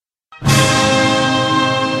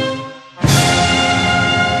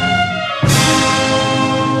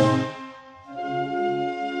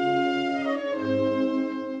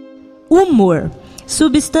Humor.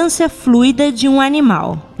 Substância fluida de um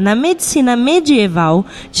animal. Na medicina medieval,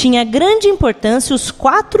 tinha grande importância os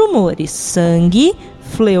 4 humores: sangue,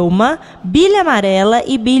 fleuma, bile amarela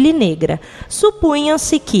e bile negra.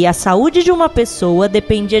 Supunha-se que a saúde de uma pessoa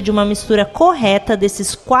dependia de uma mistura correta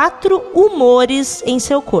desses 4 humores em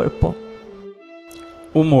seu corpo.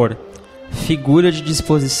 Humor. Figura de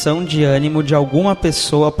disposição de ânimo de alguma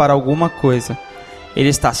pessoa para alguma coisa. Ele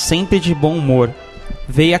está sempre de bom humor.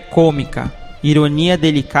 Veia cômica. Ironia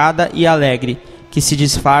delicada e alegre, que se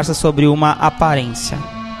disfarça sobre uma aparência.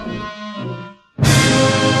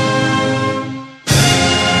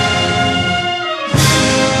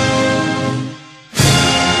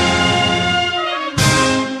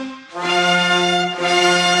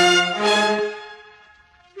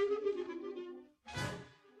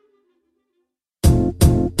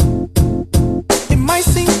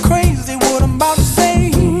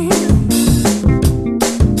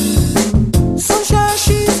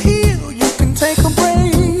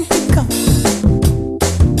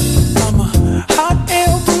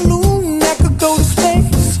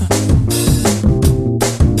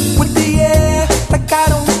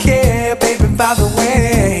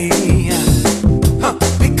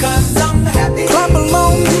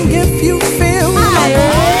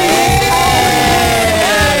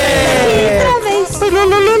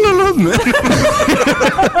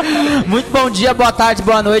 Muito bom dia, boa tarde,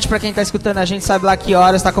 boa noite pra quem tá escutando a gente, sabe lá que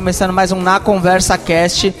horas. Tá começando mais um Na Conversa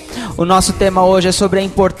Cast. O nosso tema hoje é sobre a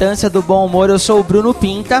importância do bom humor. Eu sou o Bruno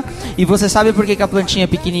Pinta. E você sabe por que a plantinha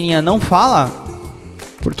pequenininha não fala?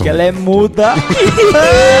 Porque ela é muda.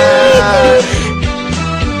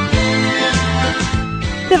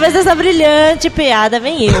 Depois dessa brilhante piada,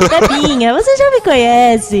 vem eu, Debinha. Você já me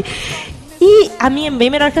conhece. E a minha é bem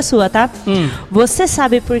melhor que a sua, tá? Você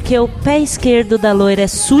sabe por que o pé esquerdo da loira é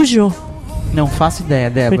sujo? Não faço ideia,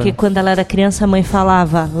 Débora. Porque quando ela era criança, a mãe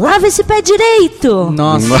falava: lava esse pé direito!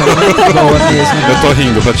 Nossa, muito boa mesmo. Eu tô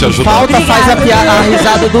rindo pra te ajudar. Falta faz a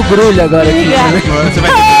risada do Grulho agora aqui. Você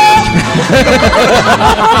vai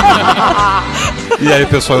E aí,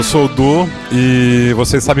 pessoal, eu sou o Du. E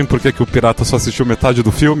vocês sabem por que o pirata só assistiu metade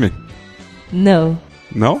do filme? Não.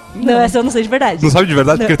 Não? Não, essa eu não sei de verdade. Não sabe de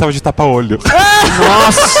verdade? Não. Porque ele tava de tapa-olho.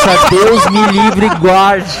 Nossa, Deus me livre e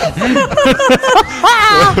guarde.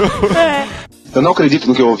 Eu não acredito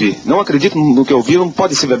no que eu ouvi. Não acredito no que eu ouvi. Não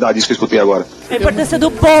pode ser verdade isso que eu escutei agora. A importância do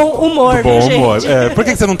bom humor, do bom humor. gente? Por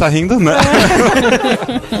que você não tá rindo, né?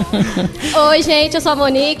 Oi, gente, eu sou a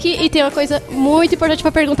Monique e tem uma coisa muito importante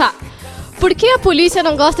pra perguntar. Por que a polícia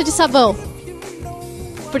não gosta de sabão?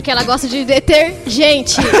 Porque ela gosta de deter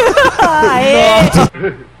gente.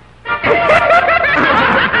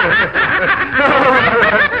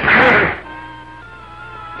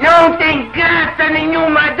 Não tem graça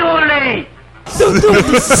nenhuma, Dooley!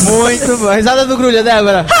 Muito bom. Risada do Grulha,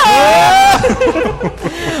 Débora.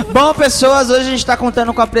 Bom, pessoas, hoje a gente tá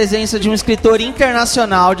contando com a presença de um escritor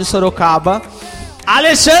internacional de Sorocaba,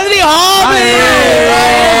 Alexandre Robles!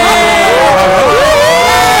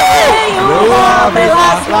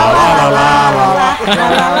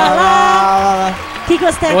 O que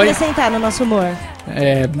você tem a acrescentar no nosso humor?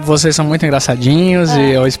 Vocês são muito engraçadinhos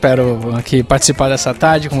e eu espero aqui participar dessa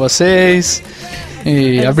tarde com vocês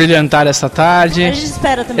e abrilhantar essa tarde. A gente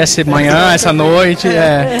espera também. Essa manhã, essa noite.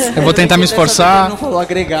 Eu vou tentar me esforçar. Não falou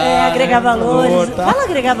agregar. Agregar valores. Fala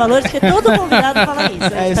agregar valores, porque todo convidado fala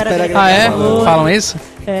isso. Espera agregar valores. Falam isso?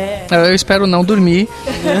 Eu espero não dormir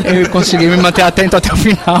e conseguir me manter atento até o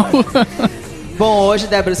final. Bom, hoje,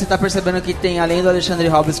 Débora, você tá percebendo que tem, além do Alexandre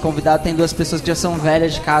Robles convidado, tem 2 pessoas que já são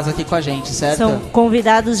velhas de casa aqui com a gente, certo? São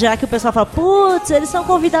convidados já que o pessoal fala: putz, eles são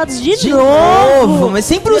convidados de novo. Mas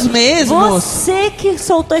sempre os mesmos. Você que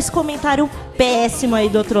soltou esse comentário péssimo aí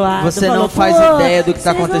do outro lado. Você falou, não faz ideia do que tá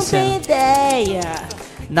acontecendo. Não tem ideia.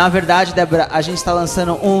 Na verdade, Débora, a gente tá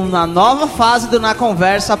lançando uma nova fase do Na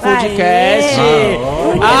Conversa Podcast.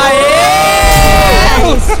 Aê!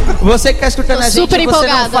 Você que tá escutando a gente, super você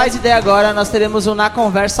empolgada. não faz ideia agora, nós teremos o Na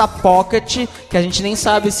Conversa Pocket, que a gente nem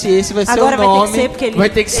sabe se esse vai ser agora o nome. Vai ter que ser, porque ele vai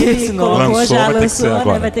ter que ser esse nome. Lançou, vai ter que ser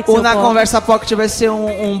agora. Vai ter que O ser Na Conversa Pocket vai ser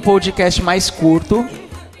um podcast mais curto,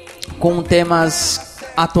 com temas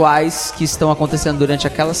atuais que estão acontecendo durante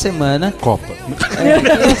aquela semana. Copa.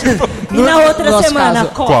 E na outra nosso semana, caso,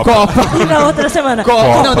 Copa. E na outra semana,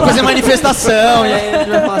 Copa. Não, depois é manifestação, e aí a gente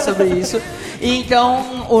vai falar sobre isso. E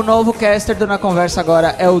então, o novo caster do Na Conversa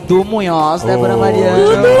agora é o Du Munhoz, Débora Mariano.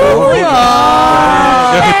 Du Munhoz!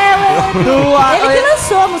 Ele que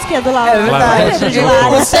lançou a música do Laura. É verdade.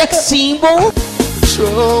 O sex symbol.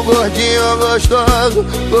 Sou um gordinho gostoso,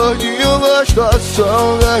 sou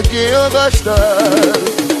um gordinho gostoso.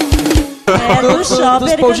 do shopping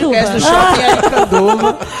dos podcasts do shopping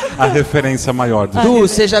Aricanduva. A referência maior do Du,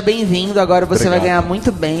 seja bem-vindo. Agora você vai ganhar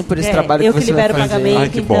muito bem por esse trabalho que você vai fazer. Eu que libero o pagamento, Ai,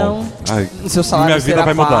 que bom. então Ai, O seu salário minha vida será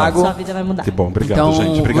vai mudar. pago. sua vida vai mudar. Que bom, obrigado, Então,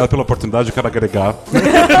 gente. Obrigado pela oportunidade, eu quero agregar.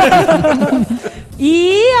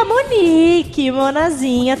 E a Monique,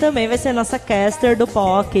 Monazinha, também vai ser nossa caster do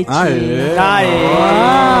Pocket. Aê!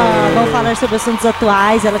 Vamos falar sobre assuntos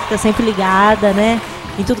atuais, ela que tá sempre ligada, né?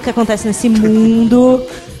 Em tudo que acontece nesse mundo.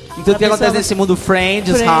 Em tudo que acontece nesse mundo,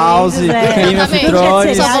 Friends, House, Game of Exatamente.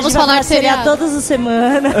 Thrones. Só vamos falar de seriado todas as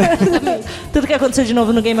semanas. Tudo que aconteceu de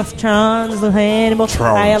novo no Game of Thrones, no Hannibal.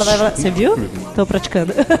 Aí ela vai falar, você viu? Tô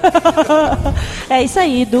praticando. É isso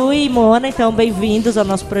aí, Du e Mona, então bem-vindos ao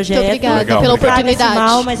nosso projeto. Muito obrigada Legal, pela obrigado. oportunidade.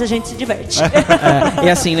 Paga-se mal, mas a gente se diverte. E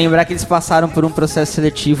assim, lembrar que eles passaram por um processo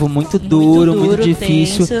seletivo muito duro, muito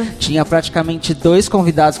difícil. tenso. Tinha praticamente 2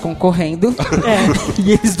 convidados concorrendo. É.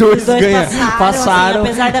 E eles dois, Os dois passaram. assim,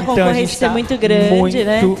 apesar da Então, a concorrência gente ser tá muito grande, muito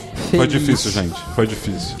né? Foi feliz. difícil, gente. Foi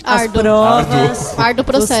difícil. As Árduo. provas, Árduo os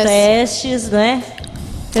processo. testes, né?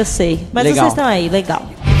 Eu sei. Mas Legal. vocês estão aí, legal.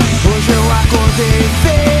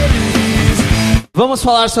 Vamos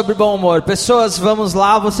falar sobre bom humor. Pessoas, vamos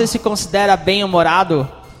lá. Você se considera bem-humorado?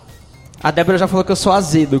 A Débora já falou que eu sou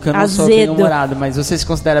azedo, que eu não sou Azedo. bem-humorado. Mas você se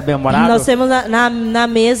considera bem-humorado? Nós temos na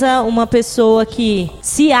mesa uma pessoa que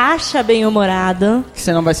se acha bem-humorado. Que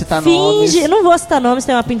você não vai citar Finge, nomes. não vou citar nomes,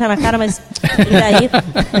 tem uma pinta na cara, mas e daí?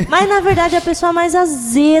 Mas na verdade é a pessoa mais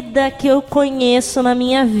azeda que eu conheço na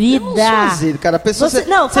minha vida. Eu não sou azedo, cara. A pessoa, Você-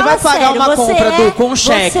 não, você fala vai pagar sério, uma você compra é- com um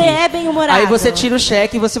cheque. você é bem-humorado. Aí você tira o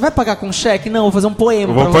cheque e você vai pagar com cheque? Não, vou fazer um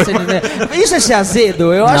poema pra Vou você dizer. Isso é ser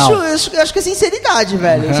azedo? Eu Não. acho que é sinceridade,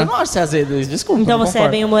 velho. Você não acha ser azedo isso? Desculpa. Então não você é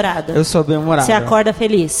concordo. bem-humorado. Eu sou bem-humorado. Você acorda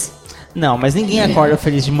feliz. Não, mas ninguém acorda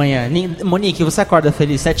feliz de manhã. Monique, você acorda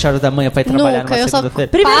feliz 7 horas da manhã pra ir trabalhar Nunca, numa eu só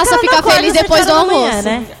segunda-feira? Passa que ela a ficar não acorda feliz às depois 7 horas do da manhã, almoço.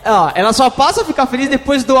 né? Ó, ela só passa a ficar feliz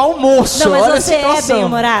depois do almoço. Não, mas Olha a você é situação.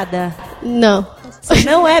 bem-humorada? Não. Você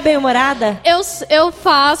não é bem-humorada? Eu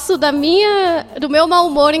faço do meu mau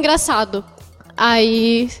humor engraçado.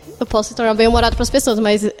 Aí eu posso se tornar bem-humorado pras pessoas,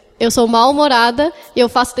 mas eu sou mal-humorada e eu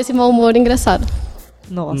faço desse mau humor engraçado.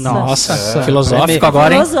 Nossa, filosófico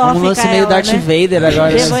agora, hein? Filosófica Um lance meio ela, Darth né? Vader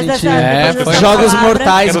agora. Depois nesse dessa- sentido. depois dessa Jogos palavra-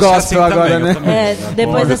 Mortais Quero ser gospel assim agora, também, né? eu também. É, depois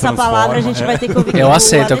Morgan dessa palavra a gente transforma, vai ter que ouvir. Eu o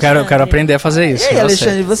aceito, eu quero Alexandre. aprender a fazer isso. E aí, eu Alexandre,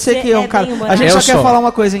 aceito. você que é um é cara. bem-humorado. A gente Eu só quer sou. falar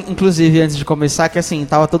uma coisa, inclusive, antes de começar, que assim,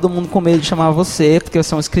 tava todo mundo com medo de chamar você, porque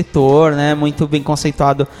você é um escritor, né? Muito bem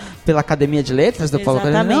conceituado pela Academia de Letras do Paulo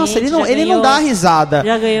Coelho. Exatamente, Nossa, ele já não ganhou- dá risada.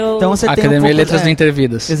 Já ganhou. Então você tem um Academia pouco, Letras é, do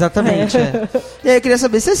Intervidas. Exatamente, é. E aí, eu queria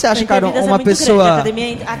saber, você acha, cara, Intervidas é uma muito grande, a pessoa. academia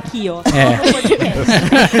é aqui, ó.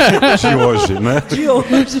 De hoje, né? De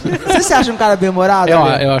hoje. Você se acha um cara bem-humorado?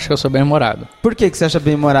 Ale? Eu acho que eu sou bem-humorado. Por que você acha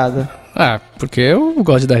bem-humorado? Ah, porque eu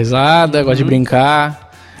gosto de dar risada, gosto de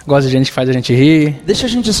brincar, gosto de gente que faz a gente rir, Deixa a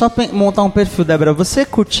gente só montar um perfil, Débora. Você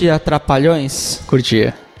curtia Trapalhões?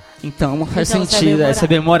 curtia. Então faz Então, você é sentido, é ser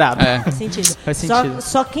bem-humorado. É. Faz sentido. Faz sentido.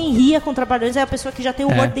 Só quem ria com Trapalhões é a pessoa que já tem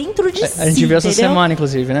humor É. dentro de si. A gente viu essa entendeu? semana,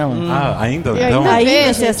 inclusive, né? mano? Ah, ainda? E Então, ainda- Aí Vê,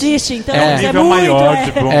 você gente. assiste, então É. você é nível muito... maior é.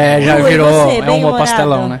 de bom. É, já Lu, e virou você, é um bem-humorado?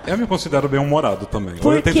 pastelão, né? Eu me considero bem-humorado também.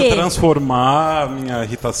 Por Eu tento quê? transformar a minha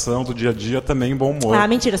irritação do dia a dia também em bom humor. Ah,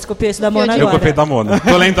 mentira, você copiou isso da Mona Eu Eu agora. copiei da Mona.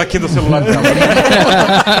 Tô lendo aqui no celular dela.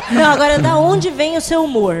 Não, agora da onde vem o seu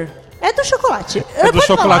humor? É do chocolate. É do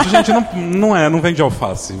chocolate, gente, não vem de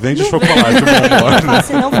alface. Vem de chocolate o bom humor, né?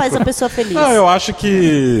 Você não faz a pessoa feliz. Não, eu acho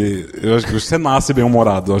que você nasce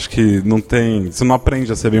bem-humorado. Eu acho que não tem. Você não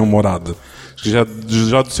aprende a ser bem-humorado. Acho que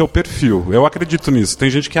já do seu perfil. Eu acredito nisso. Tem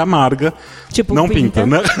gente que é amarga, Tipo não pinta. pinta,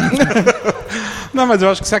 né? Não, mas eu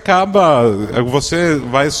acho que você acaba. Você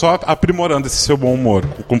vai só aprimorando esse seu bom humor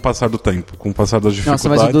com o passar do tempo, com o passar das dificuldades.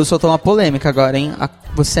 Nossa, mas o Du soltou uma polêmica agora, hein?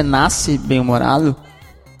 Você nasce bem-humorado?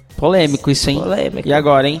 Polêmico isso, hein? Polêmico. E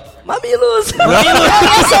agora, hein? Mamilos!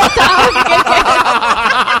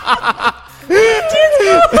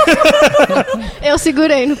 Eu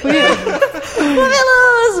segurei, não fui eu.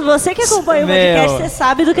 Mamilos! Você que acompanha o podcast, você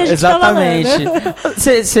sabe do que a gente Exatamente. tá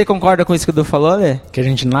falando. Você concorda com isso que o Du falou, Lê? Que a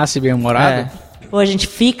gente nasce bem-humorado. É. Ou a gente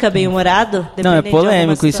fica bem-humorado? Não, é dependendo de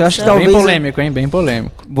polêmico alguma isso. Eu acho que situação. Bem talvez- polêmico, hein? Bem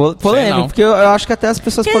polêmico. Polêmico, não. porque eu acho que até as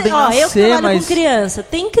pessoas Porque, podem ó, eu que nascer, trabalho mas... com criança.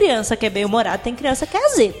 Tem criança que é bem-humorado, tem criança que é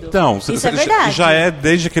azedo. Então, isso é verdade. já é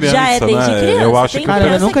desde criança, Já é desde né? criança. Eu acho Tem que. Cara, eu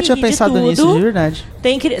criança nunca que tinha ri de pensado tudo. nisso, de verdade.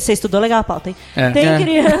 Você estudou legal a pauta, hein? É. Tem É.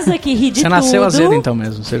 criança que ri de Você tudo. nasceu azedo, então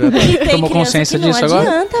mesmo. Você já E tem tomou criança consciência que não disso agora?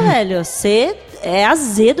 adianta, velho. Você é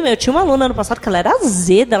azedo, meu. Eu tinha uma aluna ano passado que ela era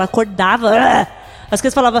azeda, ela acordava... As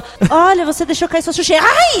crianças falavam, olha, você deixou cair sua xuxinha.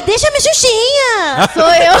 Ai, deixa minha xuxinha! Sou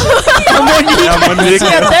eu. É a Monique.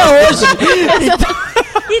 Até hoje.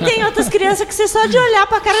 E tem outras crianças que você só de olhar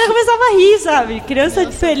pra cara já começava a rir, sabe?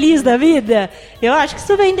 Criança feliz da vida. Eu acho que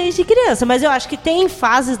isso vem desde criança, mas eu acho que tem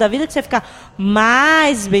fases da vida que você fica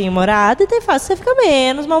mais bem-humorada e tem fases que você fica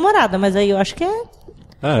menos mal-humorada, mas aí eu acho que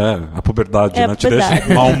a puberdade, É, né? a Te deixa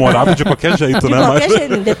puberdade. mal-humorado de qualquer jeito, de né? qualquer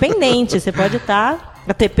jeito, independente, você pode estar...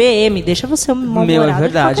 A TPM deixa você mal-humorado. Meu, é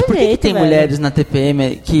verdade. de Por qualquer que jeito, tem velho? mulheres na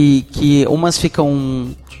TPM que umas ficam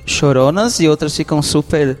choronas e outras ficam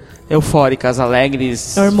super eufóricas,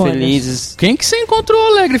 alegres, Hormônios. felizes? Quem que você encontrou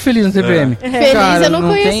alegre e feliz no TPM? Feliz Cara, eu não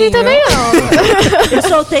conheci tem, também, não. Eu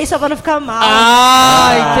soltei só pra não ficar mal.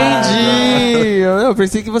 Entendi. Eu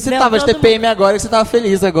pensei que você Não, tava de todo TPM agora, que você tava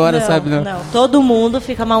feliz agora, não, sabe? Não, todo mundo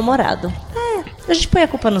fica mal-humorado. A gente põe a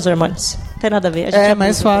culpa nos hormônios. Não tem nada a ver. A gente É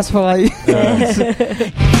mais abusa. fácil falar isso.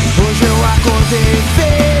 Hoje eu acordei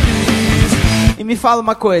feliz. E me fala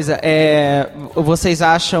uma coisa, vocês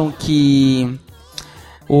acham que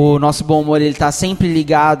o nosso bom humor ele tá sempre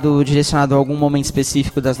ligado, direcionado a algum momento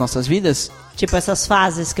específico das nossas vidas? Tipo essas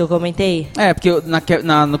fases que eu comentei. Porque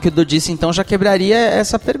no que o Du disse, então, já quebraria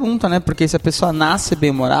essa pergunta, né? Porque se a pessoa nasce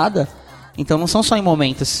bem-humorada, então não são só em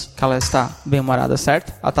momentos que ela está bem-humorada,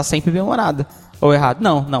 certo? Ela tá sempre bem-humorada. Ou errado?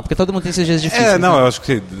 Não, porque todo mundo tem esses dias difíceis. Não, né? eu acho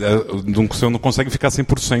que você não consegue ficar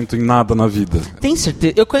 100% em nada na vida. Tem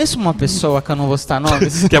certeza? Eu conheço uma pessoa que eu não vou citar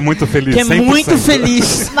nomes, Que é muito feliz, que é 100%. muito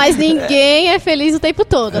feliz. Mas ninguém é feliz o tempo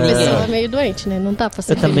todo. A pessoa é meio doente, né? Não dá pra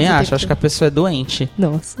ser Eu também feliz o acho tempo que a pessoa é doente.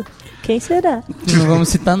 Nossa, quem será? Não vamos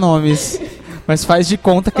citar nomes. Mas faz de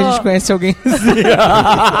conta que a gente conhece alguém assim.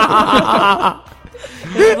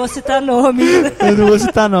 Eu não vou citar nome. Eu não vou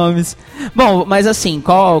citar nomes. Bom, mas assim,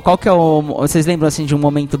 qual que é o... Vocês lembram assim de um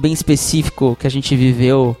momento bem específico que a gente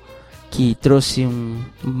viveu que trouxe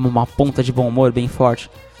uma ponta de bom humor bem forte?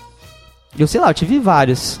 Eu sei lá, eu tive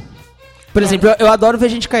vários. Por exemplo, eu adoro ver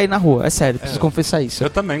gente cair na rua, é sério, preciso confessar isso. Eu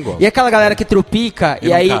também gosto. E aquela galera que trupica E e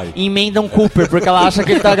não aí cai. emenda um Cooper, porque ela acha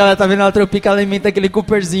que a galera tá vendo ela trupica, ela emenda aquele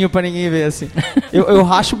Cooperzinho pra ninguém ver, assim. Eu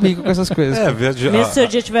racho o bico com essas coisas. Ver Mesmo se seu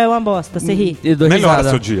dia tiver uma bosta, você ri. Eu dou Melhora risada.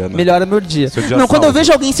 seu dia, né? Melhora meu dia. Seu dia Não, quando eu salva.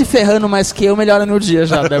 vejo alguém se ferrando mais que eu, melhora meu dia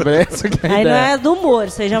já, Débora. Essa que é a Aí não ideia. é do humor,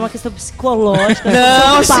 isso aí já é uma questão psicológica.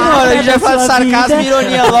 Não, senhora, a gente vai falar de sarcasmo e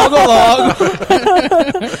ironia logo.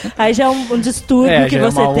 Aí já é um distúrbio que já é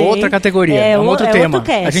você uma tem. outra categoria, é um outro tema.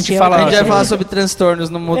 cast, A gente é fala- A outro gente vai cast. falar sobre transtornos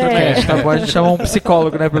no outro cast, tá bom? A gente chama um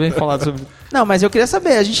psicólogo, né, pra vir falar sobre... Não, mas eu queria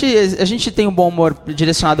saber, a gente tem um bom humor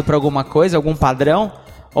direcionado pra alguma coisa, algum padrão,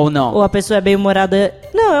 ou não? Ou a pessoa é bem-humorada...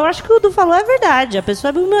 Não, eu acho que o Du falou é verdade. A pessoa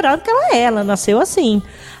é bem-humorada porque ela nasceu assim.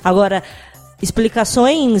 Agora,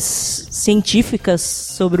 explicações científicas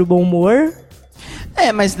sobre o bom humor...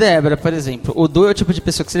 Mas Débora, por exemplo, o Du é o tipo de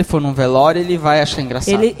pessoa que se ele for num velório, ele vai achar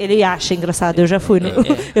engraçado. Ele acha engraçado, eu já fui.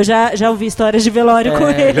 Eu já ouvi histórias de velório com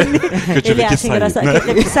ele. eu tive Ele que acha sair, engraçado. né? Que ele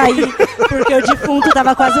teve que sair porque o defunto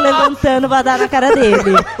tava quase levantando pra dar na cara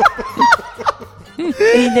dele.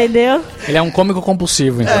 Entendeu? Ele é um cômico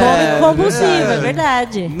compulsivo, então. Cômico compulsivo, é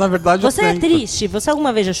verdade. Na verdade, Você eu é tento. triste? Você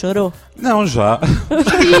alguma vez já chorou? Não, já.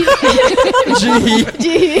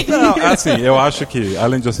 Não, assim, eu acho que,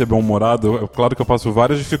 além de eu ser bem-humorado, claro que eu passo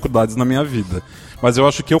várias dificuldades na minha vida. Mas eu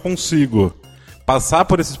acho que eu consigo passar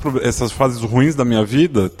por essas fases ruins da minha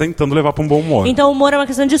vida tentando levar pra um bom humor. Então o humor é uma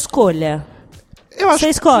questão de escolha. Eu acho Você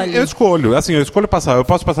que escolhe? Eu escolho. Assim, eu escolho passar. Eu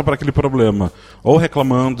posso passar por aquele problema ou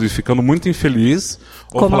reclamando e ficando muito infeliz.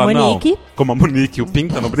 Ou Como a falar, Monique. Não, como a Monique, o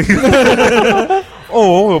Pinta, não brinca.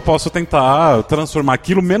 Ou eu posso tentar transformar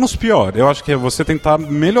aquilo menos pior. Eu acho que é você tentar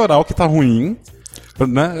melhorar o que tá ruim.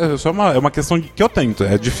 Né? Isso é uma questão que eu tento.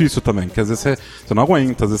 É difícil também, porque às vezes você não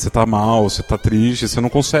aguenta, às vezes você tá mal, você tá triste, você não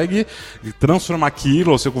consegue transformar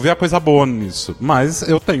aquilo, ou você vê a coisa boa nisso. Mas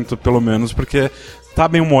eu tento, pelo menos, porque tá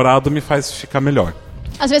bem-humorado me faz ficar melhor.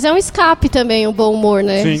 Às vezes é um escape também, o bom humor,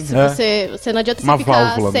 né? Sim, Se é. você não adianta Uma você ficar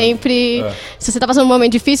válvula, né? sempre... Se você tá passando um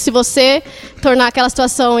momento difícil, se você tornar aquela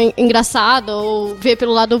situação engraçada ou ver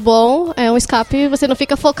pelo lado bom, é um escape, você não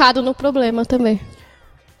fica focado no problema também.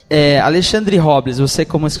 Alexandre Robles, você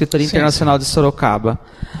como escritor internacional de Sorocaba,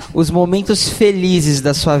 os momentos felizes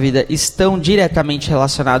da sua vida estão diretamente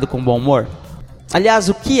relacionados com o bom humor? Aliás,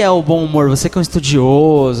 o que é o bom humor? Você que é um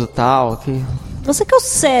estudioso e tal... Você que é o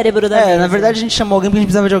cérebro da mesa. na verdade a gente chamou alguém porque a gente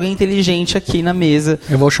precisava de alguém inteligente aqui na mesa.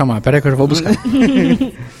 Eu vou chamar, peraí que eu já vou buscar.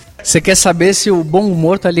 Você quer saber se o bom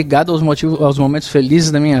humor tá ligado aos momentos felizes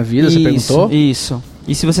da minha vida? Você perguntou? Isso.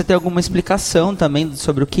 E se você tem alguma explicação também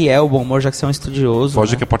sobre o que é o bom humor, já que você é um estudioso.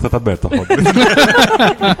 Foge né? que a porta tá aberta, Rob.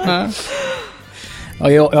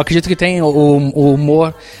 Eu acredito que tem o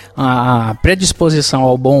humor, a predisposição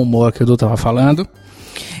ao bom humor que o Du estava falando.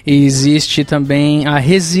 E existe também a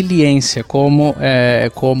resiliência, como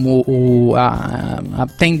a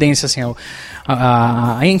tendência, assim,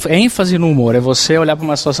 a ênfase no humor. É você olhar para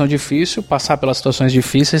uma situação difícil, passar pelas situações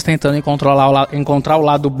difíceis, tentando encontrar o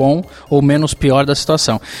lado bom ou menos pior da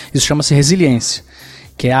situação. Isso chama-se resiliência,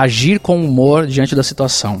 que é agir com humor diante da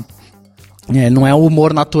situação. Não é o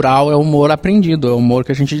humor natural, é o humor aprendido, é o humor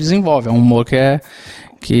que a gente desenvolve, é um humor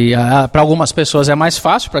que para algumas pessoas é mais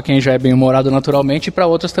fácil, para quem já é bem-humorado naturalmente, e para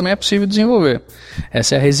outras também é possível desenvolver.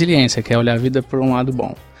 Essa é a resiliência, que é olhar a vida por um lado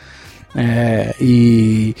bom.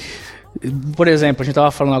 Por exemplo, a gente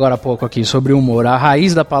estava falando agora há pouco aqui sobre humor. A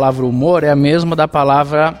raiz da palavra humor é a mesma da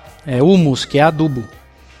palavra humus, que é adubo.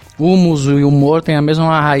 Humus e humor tem a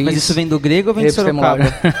mesma raiz. Mas isso vem do grego ou vem do Sorocaba?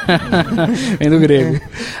 Vem do grego.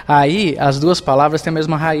 Aí, as duas palavras têm a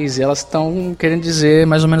mesma raiz e elas estão querendo dizer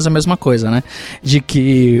mais ou menos a mesma coisa, né? De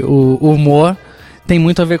que o humor tem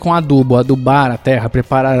muito a ver com adubo, adubar a terra,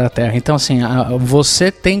 preparar a terra. Então, assim,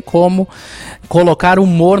 você tem como colocar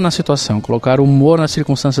humor na situação, colocar humor na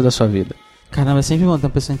circunstância da sua vida. Caramba, eu sempre monto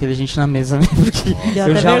uma pessoa inteligente na mesa, né? Porque Deu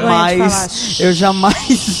eu até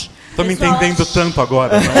jamais... Tô me entendendo tanto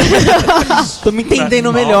agora, né? Tô me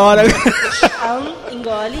entendendo melhor.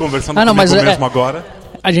 Engole. Conversando comigo mesmo agora.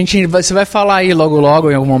 Você vai falar aí logo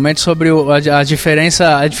em algum momento sobre a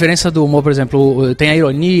diferença do humor, por exemplo, tem a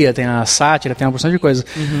ironia, tem a sátira, tem uma porção de coisa.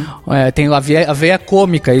 Tem a veia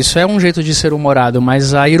cômica, isso é um jeito de ser humorado,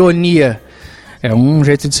 mas a ironia é um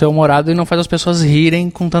jeito de ser humorado e não faz as pessoas rirem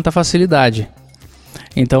com tanta facilidade.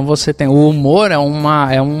 Então você tem o humor é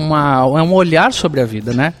um olhar sobre a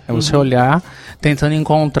vida, né? É você olhar tentando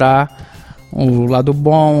encontrar o lado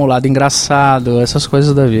bom, o lado engraçado, essas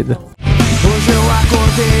coisas da vida. Hoje eu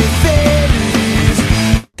acordei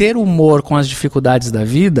feliz. Ter humor com as dificuldades da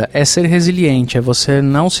vida é ser resiliente, é você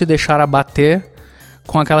não se deixar abater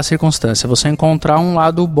com aquela circunstância, você encontrar um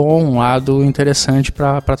lado bom, um lado interessante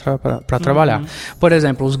para trabalhar. Por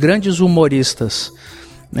exemplo, os grandes humoristas,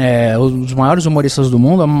 os maiores humoristas do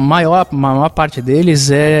mundo, a maior parte deles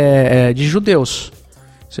é de judeus.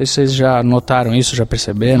 Não sei se vocês já notaram isso, já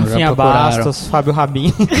perceberam, já procuraram. Bastos, Fábio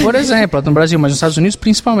Rabin. Por exemplo, no Brasil, mas nos Estados Unidos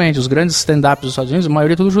principalmente, os grandes stand-ups dos Estados Unidos, a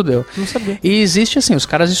maioria é tudo judeu. Não sabia. E existe assim, os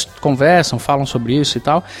caras conversam, falam sobre isso e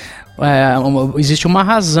tal. Existe uma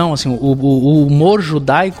razão, assim, o humor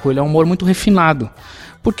judaico, ele é um humor muito refinado.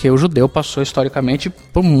 Porque o judeu passou historicamente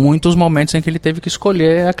por muitos momentos em que ele teve que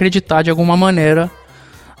escolher acreditar de alguma maneira.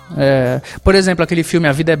 Por exemplo, aquele filme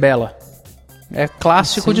A Vida é Bela. É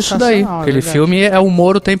clássico disso daí. Aquele filme é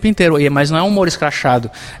humor o tempo inteiro, mas não é um humor escrachado.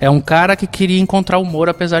 É um cara que queria encontrar humor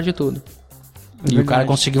apesar de tudo. E o cara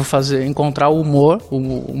conseguiu encontrar o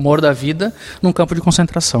humor da vida num campo de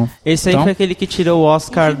concentração. Esse aí foi aquele que tirou o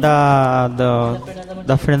Oscar da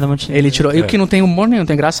Fernanda Montenegro. Ele tirou. E o que não tem humor nenhum, não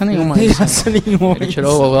tem graça nenhuma. Não tem graça nenhuma. Ele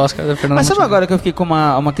tirou o Oscar da Fernanda Montenegro. Mas sabe agora que eu fiquei com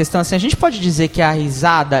uma questão assim? A gente pode dizer que a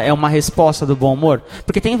risada é uma resposta do bom humor?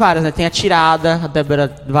 Porque tem várias, né? Tem a tirada, a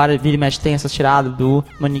Débora vira e mexe tem essas tiradas, do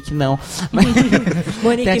Monique não.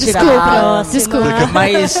 Monique, tem a Desculpa.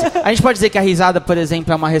 Mas a gente pode dizer que a risada, por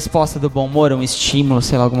exemplo, é uma resposta do bom humor, um estímulo,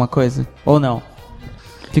 sei lá, alguma coisa? Ou não?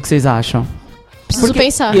 O que vocês acham? Preciso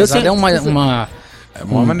pensar. A risada é uma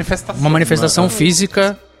manifestação. Uma manifestação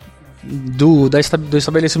física do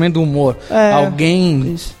estabelecimento do humor.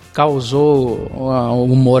 Alguém causou o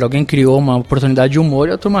humor, alguém criou uma oportunidade de humor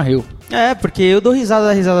e a turma riu. Porque eu dou risada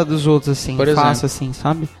da risada dos outros, assim. Por exemplo. Faço assim,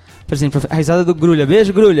 sabe? Por exemplo, a risada do Grulha.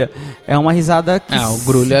 Beijo, Grulha. É uma risada que... o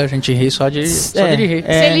Grulha a gente ri só de rir. Se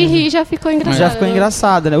ele rir, já ficou engraçado. Já ficou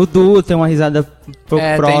engraçado, né? O Du tem uma risada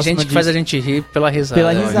próxima. Tem gente que faz a gente rir pela risada.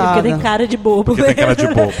 Porque tem cara de bobo. Porque tem cara de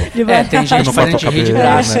bobo. Tem gente que faz a gente rir de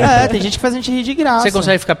graça. Tem gente que faz a gente rir de graça. Você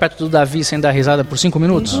consegue ficar perto do Davi sem dar risada por 5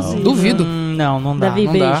 minutos? Duvido. Não dá. Davi,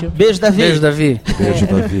 não beijo. Dá. Beijo, Davi. Beijo, Davi. Beijo,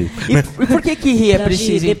 Davi. E por que rir é Davi,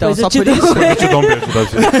 preciso, então? depois Só eu te por dou isso? Eu te dou um beijo,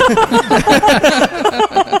 Davi.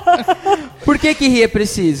 Por que rir é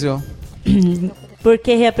preciso?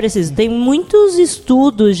 Porque é preciso. Tem muitos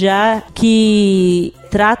estudos já que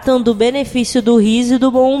tratam do benefício do riso e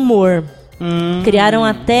do bom humor. Criaram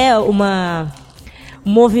até um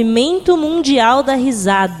movimento mundial da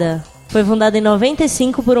risada. Foi fundado em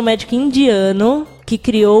 95 por um médico indiano que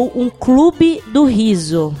criou um clube do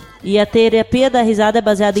riso. E a terapia da risada é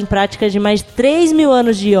baseada em práticas de mais de 3 mil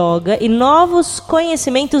anos de yoga e novos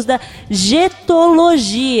conhecimentos da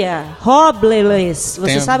getologia. Robles,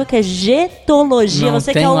 você sabe o que é getologia? Não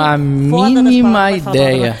Você tenho que é a foda das mínima palavras,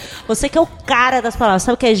 ideia. Você que é o cara das palavras,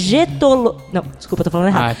 sabe o que é Não, desculpa, eu tô falando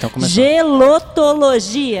errado. Então começou.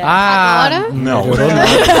 Gelotologia. Agora? Não.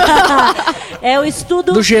 É o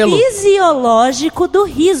estudo Do gelo. fisiológico do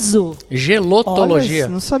riso. Gelotologia.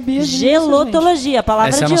 Olha, não sabia disso, Gelotologia, a palavra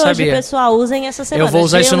Essa eu de não hoje, sabia. pessoal, usem essa semana. Eu vou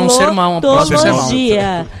usar isso num sermão, um próximo sermão.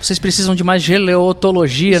 Gelotologia. Vocês precisam de mais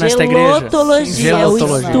gelotologia nesta igreja. Gelotologia, é o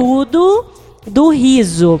Gelotologia. estudo do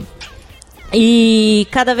riso. E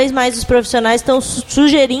cada vez mais os profissionais estão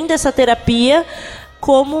sugerindo essa terapia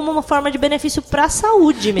como uma forma de benefício para a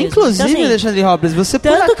saúde mesmo. Inclusive, Então, assim, Alexandre Robles, você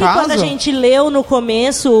por tanto que acaso... quando a gente leu no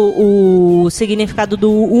começo o significado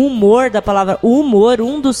do humor, da palavra humor,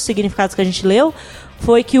 um dos significados que a gente leu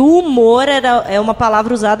foi que o humor é uma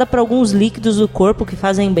palavra usada para alguns líquidos do corpo que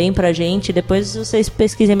fazem bem pra gente. Depois vocês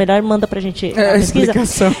pesquisem melhor e manda pra gente a pesquisa.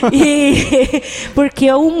 Explicação. E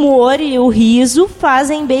porque o humor e o riso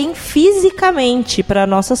fazem bem fisicamente pra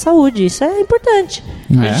nossa saúde. Isso é importante.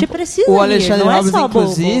 A gente precisa O rir, Alexandre não é Robles, só bobo.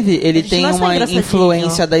 inclusive, A ele gente tem não é só uma engraçadinho.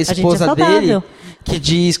 influência da A gente é esposa saudável. dele que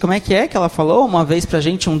diz, como é que ela falou uma vez pra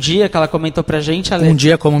gente, um dia que ela comentou pra gente, Ale? Um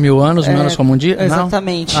dia como 1000 anos, 1000 anos como um dia? Não?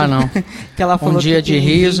 Exatamente. Ah, não. Que ela falou Um dia que de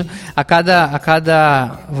riso. A cada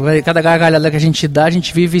gargalhada que a gente dá, a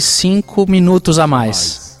gente vive 5 minutos a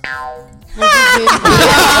mais.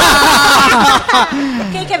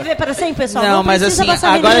 Quem quer viver para sempre, pessoal? Não, mas precisa assim,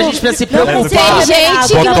 passar agora a nenhum- gente precisa se não preocupar. precisa Tem gente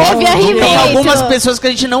que não água. devia rir Tem muito. algumas pessoas que a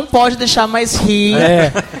gente não pode deixar mais rir.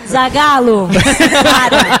 Zagalo,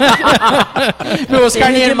 para. Meu, Oscar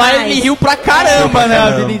Ele Niemeyer, demais. ele riu pra caramba, né? A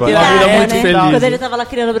vida Caramba. inteira. Uma vida É, muito né? feliz. Quando ele tava lá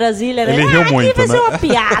criando Brasília, né? Ele riu aqui muito, vai ser né? uma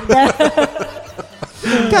piada.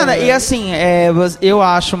 Cara, e assim, eu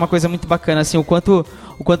acho uma coisa muito bacana, assim, o quanto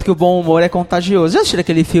que o bom humor é contagioso. Já assistiram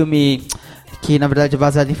aquele filme que, na verdade, é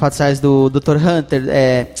baseado em fatos reais do Dr. Hunter?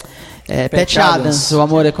 Pat Adams, o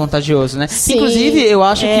amor é contagioso, né? Sim. Inclusive, eu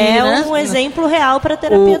acho que, É né, um exemplo real para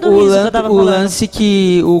terapia do riso que eu tava o falando. lance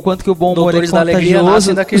que o quanto que o bom humor Doutores é da Alegria contagioso,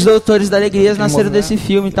 nascem daquele- os doutores da alegria nasceram movimento. desse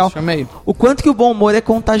filme e tal. Esse filme aí. O quanto que o bom humor é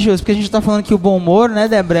contagioso, porque a gente tá falando que o bom humor, né,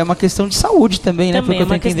 Débora, é uma questão de saúde também, né? Também Porque é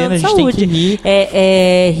uma eu tô questão entendendo, a de gente saúde. tem que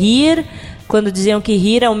rir. Rir, quando diziam que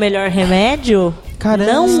rir é o melhor remédio,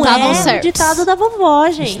 Caramba. não Estavam é certos. ditado da vovó,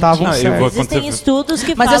 gente. Estavam Não, eu certos. vou- Existem estudos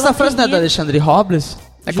que Mas falam essa frase que não é do rir... Alexandre Robles?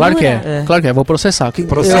 É claro que Jura? é. Claro que é. Vou processar. O que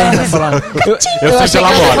Processo. Eu achei sempre que era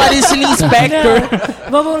elaboro. do Clarice Lispector.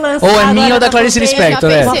 Vamos lançar Ou é agora minha ou da na Clarice fanpage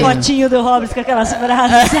Lispector, é. uma fotinho do Hobbes com aquelas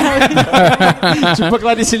frases, sabe? Tipo a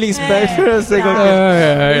Clarice Lispector, eu sei qual que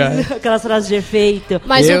é. Aquelas frases de efeito.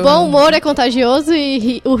 Mas Eu- o bom humor é contagioso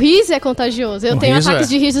e o riso é contagioso. Eu O tenho riso ataques é.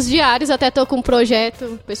 de risos diários, até tô com um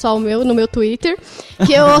projeto pessoal meu no meu Twitter,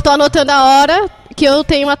 que eu tô anotando a hora que eu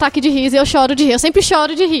tenho um ataque de riso e eu choro de rir. Eu sempre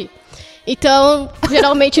choro de rir. Então,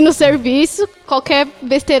 geralmente no serviço, qualquer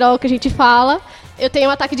besterol que a gente fala, eu tenho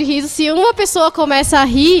um ataque de riso. Se uma pessoa começa a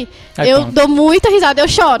rir, Aí eu pronto. dou muita risada, eu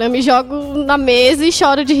choro. Eu me jogo na mesa e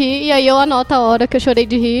choro de rir, e aí eu anoto a hora que eu chorei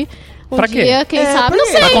de rir. Um Pra quê? dia, quem sabe, não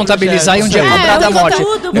sei. Pra contabilizar e um dia É, cobrar da eu fiz morte.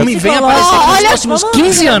 tudo Não me venha psicológico. aparecer aqui nos Olha, próximos vamos-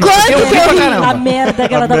 15 anos. Quanto Eu ri pra a caramba. merda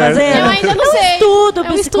que ela tá A merda. fazendo? Eu ainda não É um sei. estudo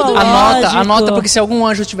É um estudo psicológico. Anota, porque se algum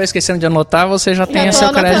anjo estiver esquecendo de anotar, você já tem Já tô seu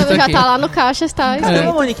crédito anotando, já aqui. tá lá no caixa, está.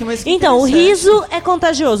 Caramba, Monique, mas que Então, o interessante. riso é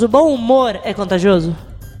contagioso. O bom humor é contagioso?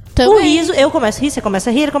 Também. O riso, eu começo a rir, você começa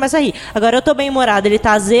a rir, ele começa a rir. Agora eu tô bem humorado, ele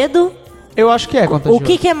tá azedo. Eu acho que é contagioso. O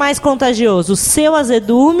que é mais contagioso? O seu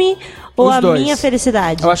azedume ou Os a dois. minha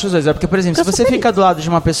felicidade? Eu acho os dois. É porque, por exemplo, Eu se sou você feliz. fica do lado de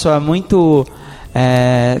uma pessoa muito...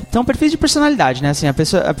 tem um perfil de personalidade, né? Assim, a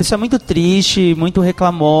pessoa é muito triste, muito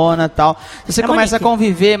reclamona e tal. Se você É começa a Monique.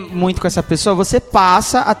 conviver muito com essa pessoa, você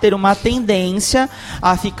passa a ter uma tendência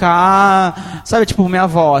a ficar... Sabe, tipo, minha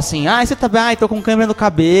avó, assim... Ai, você tá bem? Ai, tô com câimbra no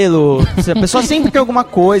cabelo. A pessoa sempre tem alguma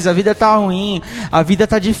coisa, a vida tá ruim, a vida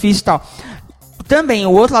tá difícil e tal. Também,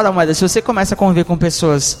 o outro lado da moeda, se você começa a conviver com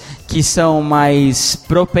pessoas que são mais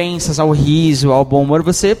propensas ao riso, ao bom humor,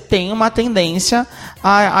 você tem uma tendência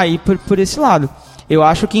a ir por esse lado. Eu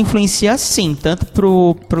acho que influencia sim, tanto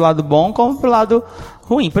pro lado bom como pro lado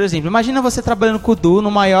ruim. Por exemplo, imagina você trabalhando com o Du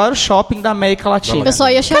no maior shopping da América Latina. Eu só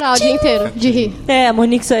ia chorar o dia inteiro de rir. É, a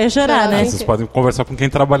Monique só ia chorar, né? Vocês podem conversar com quem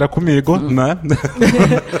trabalha comigo, né?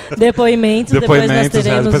 Depoimentos, depois nós Depoimentos,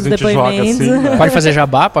 teremos depois os a gente joga depoimentos. assim, né? Pode fazer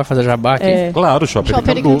jabá? Pode fazer jabá aqui? É. Claro, o shopping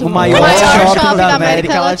Shopping Aricanduva. Aricanduva. O maior O maior shopping da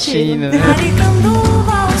América Latina. né?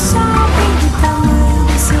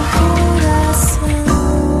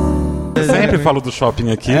 Eu sempre falo do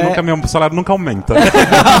shopping aqui, meu salário nunca aumenta.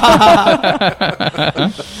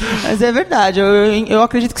 Mas é verdade, eu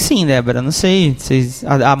acredito que sim, Débora. Não sei,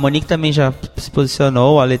 a Monique também já se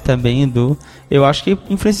posicionou, a Ale também, o Du. Eu acho que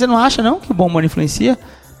influencia, você não acha não que o bom humor influencia?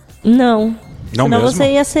 Não. Não Senão mesmo?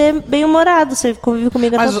 você ia ser bem-humorado. Você convive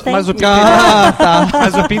comigo há tanto tempo. Mas o Pinta,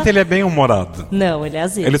 mas o Pinta, ele é bem-humorado. Não, ele é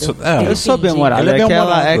azedo. Ele Eu sou bem-humorado. Ele é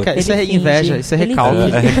bem-humorado. Isso é Ele inveja, finge. isso é Ele recalque.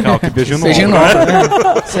 finge. É recalque, beijinho no Beijinho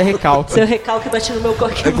ombro. no Isso é recalque. Seu recalque bate no meu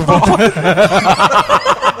coquinho.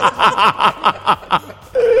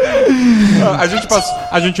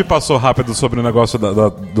 A gente passou rápido sobre o negócio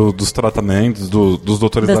dos tratamentos, dos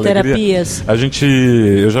doutores Das da alegria. terapias.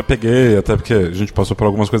 Eu já peguei, até porque a gente passou por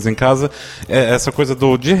algumas coisas em casa, essa coisa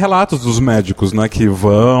de relatos dos médicos, né, que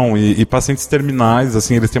vão e pacientes terminais,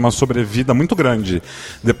 assim, eles têm uma sobrevida muito grande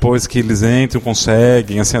depois que eles entram,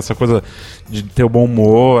 conseguem, assim, essa coisa de ter o bom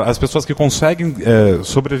humor. As pessoas que conseguem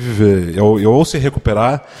sobreviver ou se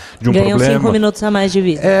recuperar de um Ganham problema. 5 minutos a mais de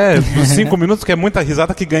vida. 5 minutos, que é muita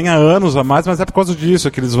risada que ganha anos a mais, mas é por causa disso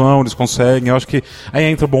que eles vão, eles conseguem. Eu acho que aí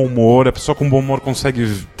entra o bom humor, a pessoa com bom humor consegue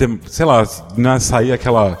ter, sei lá, né, sair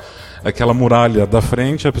aquela muralha da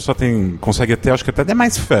frente, a pessoa consegue ter, acho que até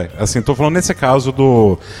mais fé. Assim, tô falando nesse caso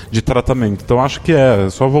de tratamento. Então acho que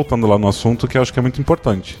só voltando lá no assunto, que eu acho que é muito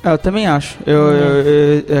importante. Eu também acho.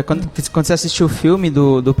 Quando você assistiu o filme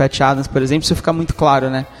do Pat Adams, por exemplo, isso fica muito claro,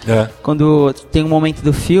 né? Quando tem um momento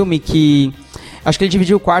do filme que... Acho que ele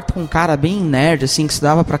dividiu o quarto com um cara bem nerd, assim, que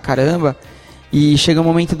estudava pra caramba. E chega um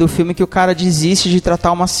momento do filme que o cara desiste de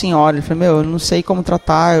tratar uma senhora. Ele fala, eu não sei como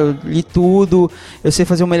tratar, eu li tudo, eu sei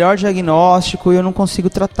fazer o melhor diagnóstico e eu não consigo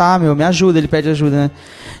tratar, me ajuda, ele pede ajuda, né?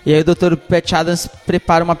 E aí o Dr. Pat Adams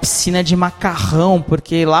prepara uma piscina de macarrão,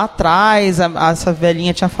 porque lá atrás essa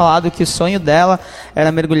velhinha tinha falado que o sonho dela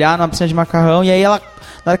era mergulhar numa piscina de macarrão, e aí ela...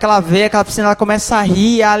 Na hora que ela vê aquela piscina, ela começa a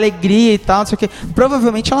rir, a alegria e tal, não sei o quê.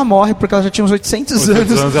 Provavelmente ela morre, porque ela já tinha uns 800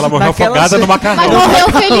 anos. Ela morreu afogada no macarrão. Mas morreu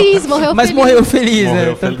feliz, Mas morreu feliz, né?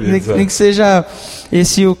 Morreu Então, feliz, nem que seja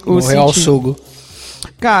esse o Morreu ao sentido. sugo.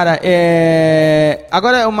 Cara,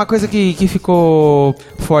 agora uma coisa que ficou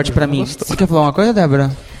forte pra mim. Você quer falar uma coisa,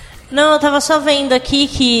 Débora? Não, eu tava só vendo aqui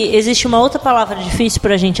que existe uma outra palavra difícil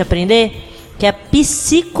pra gente aprender, que é a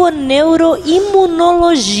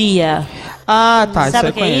psiconeuroimunologia. Ah, tá. Sabe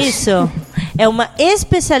o que é isso? É uma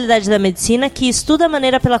especialidade da medicina que estuda a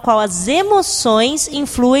maneira pela qual as emoções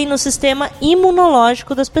influem no sistema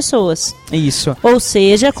imunológico das pessoas. Isso. Ou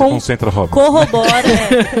seja, Concentra, Robin. corrobora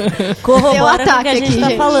Deu com o ataque que a gente aqui, está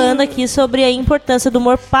gente. falando aqui sobre a importância do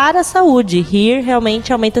humor para a saúde. Rir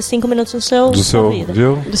realmente aumenta 5 minutos na sua vida.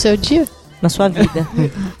 Viu? Do seu dia? Na sua vida.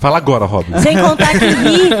 Fala agora, Robin. Sem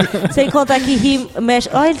contar que rir mexe.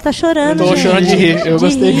 Olha, ele tá chorando. Tô gente. chorando de rir, eu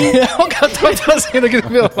gostei. rir. O cara tava trazendo aqui do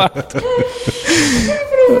meu lado.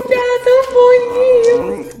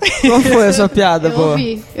 Qual foi a sua piada, boa?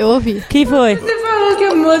 Eu ouvi. Quem foi? Você falou que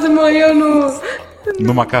a moça morreu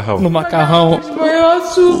No macarrão. No macarrão. morreu ao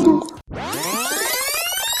suco.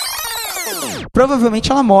 Provavelmente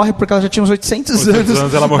ela morre, porque ela já tinha uns 800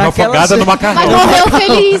 anos. Ela morreu naquela afogada no macarrão. Mas morreu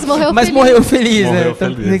feliz, Mas morreu feliz, né? Morreu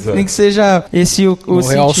Então, feliz, nem que seja esse o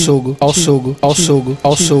Morreu ao sentido. sugo. Ao sugo. Ao sugo.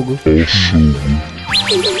 Ao sugo.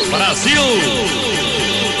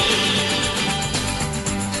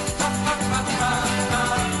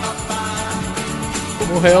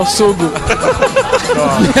 Morreu ao sugo.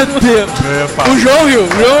 Meu Deus. O João viu.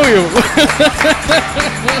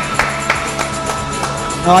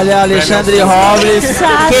 Olha, Alexandre Robles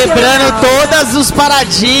quebrando todos os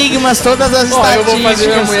paradigmas, todas as Ó, eu vou estatísticas. fazer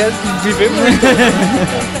minha mulher viver muito.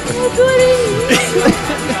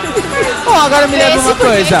 Ó, agora me lembra uma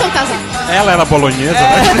coisa. Então, casal. Ela era bolonhesa,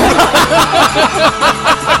 né?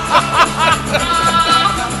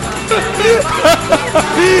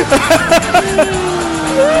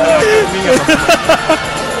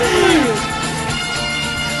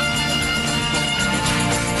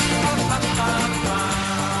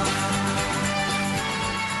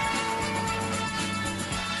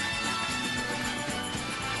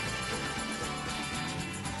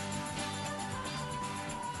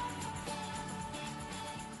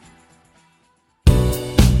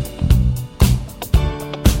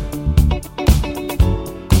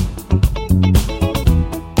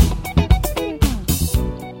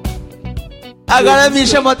 Agora me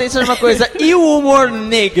chamou a atenção de uma coisa. E o humor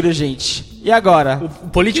negro, gente? E agora?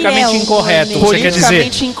 Politicamente Que é o incorreto, humor você quer dizer?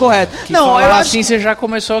 Politicamente incorreto. Que Não, falar eu acho assim você já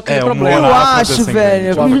começou aquele É, problema. Eu humor acho, afrodescendente.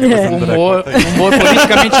 velho. Humor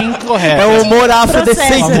politicamente incorreto. É o humor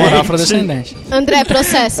afrodescendente. Humor afrodescendente. André,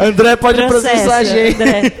 processo. André pode processar a gente.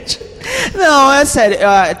 André. Não, é sério.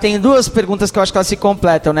 Tem duas perguntas que eu acho que elas se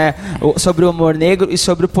completam, né? Sobre o humor negro e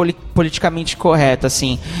sobre o politicamente correto,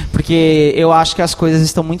 assim. Porque eu acho que as coisas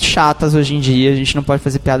estão muito chatas hoje em dia. A gente não pode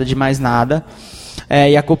fazer piada de mais nada.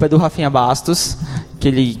 E a culpa é do Rafinha Bastos, que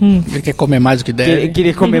ele Ele quer comer mais do que deve.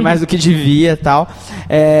 queria comer mais do que devia e tal.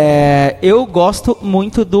 Eu gosto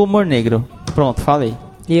muito do humor negro. Pronto, falei.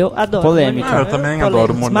 Eu adoro. Polêmica. Eu também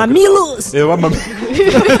adoro humor negro. Mamilos! Eu amo.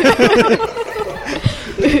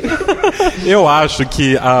 Eu acho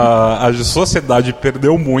que a sociedade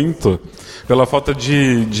perdeu muito pela falta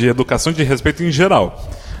de educação e de respeito em geral.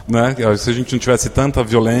 Né? Se a gente não tivesse tanta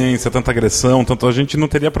violência, tanta agressão, a gente não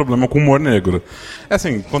teria problema com humor negro. É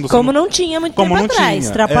assim, como não tinha muito tempo atrás.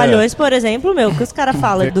 Trapalhões, por exemplo, que os caras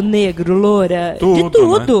falam do negro, loura, de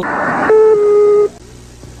tudo. Né?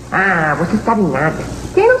 Ah, você sabe nada.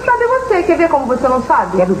 Quem não sabe é você. Quer ver como você não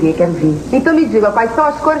sabe? Quero ver. Então me diga, quais são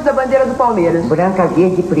as cores da bandeira do Palmeiras? Branca,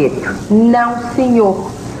 verde e preto. Não,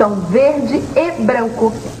 senhor. São verde e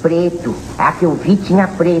branco. Preto. A que eu vi tinha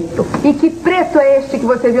preto. E que preto é este que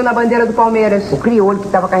você viu na bandeira do Palmeiras? O crioulo que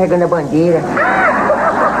estava carregando a bandeira.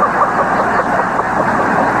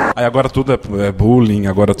 Aí agora tudo é bullying,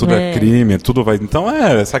 agora tudo é crime, tudo vai... Então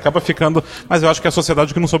você acaba ficando... Mas eu acho que é a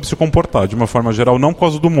sociedade que não soube se comportar, de uma forma geral, não por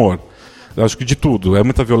causa do humor. Eu acho que de tudo. É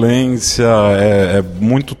muita violência, é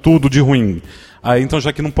muito tudo de ruim. Aí, então,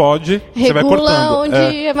 já que não pode, você vai cortando. Onde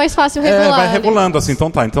é mais fácil regular. Vai regulando, assim,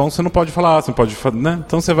 então tá. Então você não pode falar, você não pode... Né?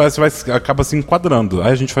 Então você acaba se enquadrando.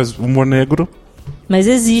 Aí a gente faz humor negro... Mas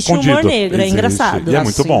existe escondido. Humor negro, é engraçado. E é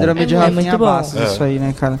muito bom. Síndrome de Rafinha Bastos, isso aí,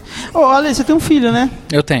 né, cara? Olha, você tem um filho, né?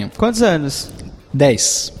 Eu tenho. Quantos anos?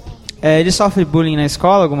 10. Ele sofre bullying na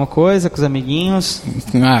escola, alguma coisa, com os amiguinhos?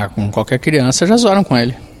 Com qualquer criança já zoaram com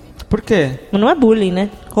ele. Por quê? Não é bullying, né?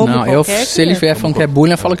 Se ele vier falando que é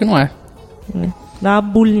bullying, eu falo que não é. Dá uma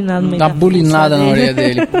bullyingada no meio Dá uma bullyingada na orelha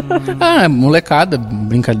dele. Molecada,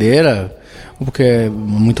 brincadeira... Porque é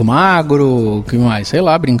muito magro, o que mais? Sei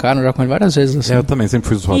lá, brincaram já com ele várias vezes. Assim. Eu também sempre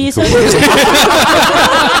fui zoado.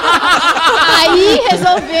 Aí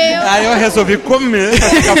resolveu. Aí eu resolvi comer pra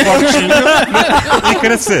ficar fortinho, né? E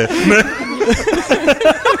crescer, né?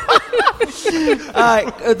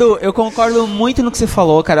 Edu, eu concordo muito no que você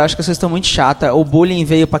falou, cara. Eu acho que vocês estão muito chata. O bullying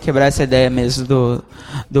veio pra quebrar essa ideia mesmo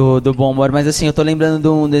do bom humor. Mas assim, eu tô lembrando de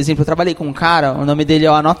um exemplo. Eu trabalhei com um cara, o nome dele,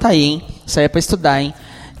 anota aí, hein? Isso aí é pra estudar, hein?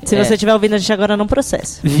 Se você estiver ouvindo a gente agora, não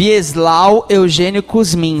processa. Wiesław Eugênio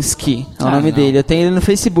Kuzminski é o nome dele. Eu tenho ele no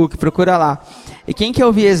Facebook, procura lá. E quem que é o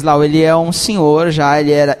Wiesław? Ele é um senhor já,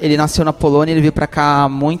 ele nasceu na Polônia, ele veio pra cá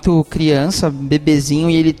muito criança, bebezinho,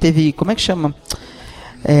 e ele teve, como é que chama?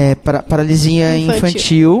 Paralisia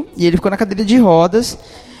infantil. E ele ficou na cadeira de rodas.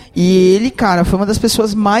 E ele, cara, foi uma das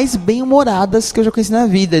pessoas mais bem-humoradas que eu já conheci na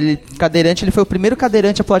vida. Ele foi o primeiro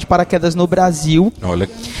cadeirante a pular de paraquedas no Brasil. Olha.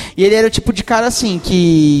 E ele era o tipo de cara assim,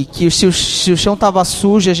 que se o chão tava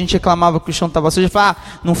sujo, a gente reclamava que o chão tava sujo, ele falava,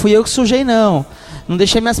 não fui eu que sujei não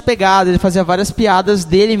deixei minhas pegadas. Ele fazia várias piadas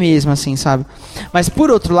dele mesmo, assim, sabe? Mas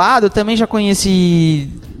por outro lado, eu também já conheci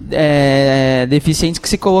deficientes que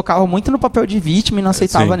se colocavam muito no papel de vítima e não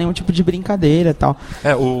aceitavam nenhum tipo de brincadeira e tal.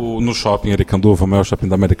 No shopping Aricanduva, o maior shopping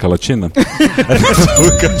da América Latina,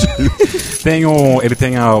 ele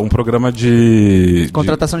tem um programa de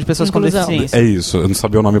contratação de pessoas com deficiência. É isso, eu não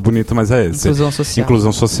sabia o nome bonito, mas é esse.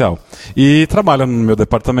 Inclusão social. E trabalha no meu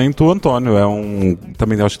departamento o Antônio,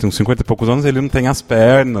 também acho que tem uns 50 e poucos anos, ele não tem as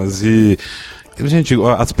pernas e... Gente,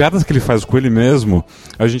 as piadas que ele faz com ele mesmo,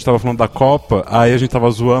 a gente tava falando da Copa, aí a gente tava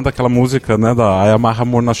zoando aquela música, né, aí amarra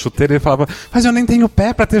amor na chuteira, e ele falava, mas eu nem tenho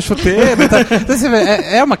pé pra ter chuteira. Então, você vê,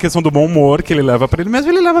 é uma questão do bom humor que ele leva pra ele mesmo,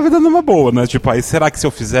 ele leva a vida numa boa, né, tipo, aí será que se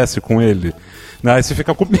eu fizesse com ele... Aí você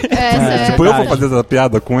fica com medo. Tipo, eu vou fazer essa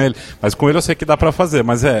piada com ele, mas com ele eu sei que dá pra fazer,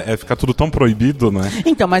 mas fica tudo tão proibido, né?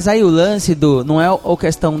 Então, mas aí o lance não é a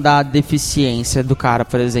questão da deficiência do cara,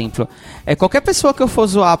 por exemplo. Qualquer pessoa que eu for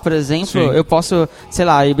zoar, por exemplo, eu posso, sei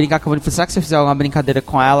lá, ir brincar com a será que se eu fizer alguma brincadeira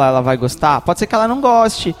com ela vai gostar? Pode ser que ela não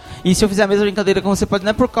goste. E se eu fizer a mesma brincadeira com você, não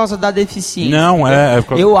é por causa da deficiência. Não,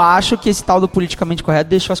 Eu acho que esse tal do politicamente correto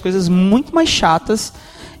deixou as coisas muito mais chatas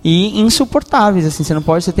e insuportáveis, assim,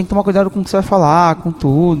 você tem que tomar cuidado com o que você vai falar, com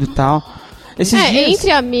tudo e tal. Entre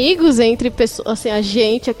amigos, entre pessoas, assim, a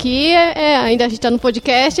gente aqui, ainda a gente tá no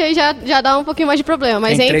podcast, aí já dá um pouquinho mais de problema,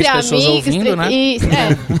 mas tem entre amigos... ouvindo, né?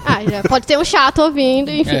 Já pode ter um chato ouvindo,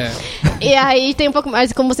 enfim. E aí tem um pouco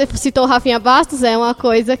mais, como você citou o Rafinha Bastos, é uma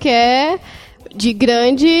coisa que é de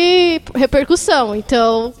grande repercussão.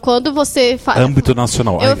 Então, quando você faz... Âmbito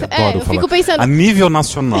nacional. Eu adoro falar. fico pensando... A nível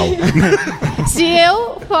nacional.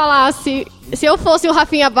 Se eu fosse o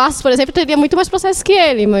Rafinha Bastos, por exemplo, eu teria muito mais processos que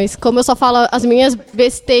ele, mas como eu só falo as minhas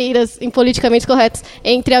besteiras em politicamente corretos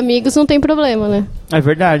entre amigos, não tem problema, né? É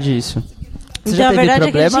verdade isso. Você já teve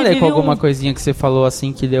problema, Lê, com alguma coisinha que você falou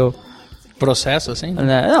assim que deu... Processo, assim?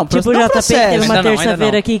 Não, tipo, já teve uma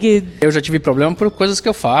terça-feira aqui que... Eu já tive problema por coisas que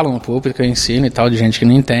eu falo no público, que eu ensino e tal, de gente que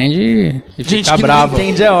não entende e fica bravo. Gente que não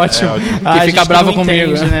entende é ótimo. Que fica bravo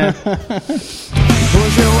comigo. Entende, né?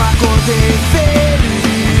 Hoje eu acordei feliz.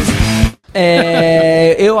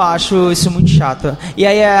 Eu acho isso muito chato. E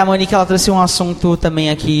aí a Monique, ela trouxe um assunto também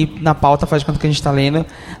aqui na pauta, faz de conta que a gente tá lendo,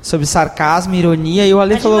 sobre sarcasmo, ironia, e o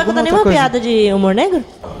Ale falou alguma outra coisa. A gente não vai contar nenhuma piada de humor negro?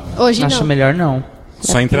 Hoje Acho não. melhor não.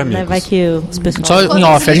 Só entre Né, amigos. vai que os pessoal... Só em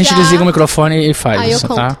off, a gente desligar, desliga o microfone e faz aí eu isso,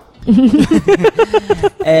 conto. tá?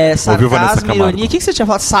 Ouviu, Vanessa Sarcasmo, Camargo? ironia. O que você tinha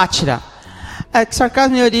falado? Sátira. Que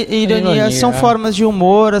sarcasmo e ironia Ironia, são formas de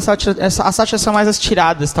humor. A sátira são mais as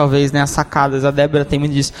tiradas, talvez, né? As sacadas. A Débora tem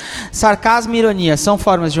muito disso. Sarcasmo e ironia são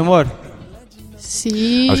formas de humor?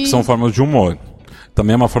 Sim. Acho que são formas de humor.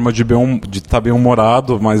 Também é uma forma de estar bem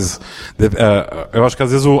humorado, mas eu acho que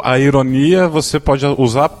às vezes a ironia você pode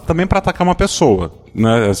usar também para atacar uma pessoa,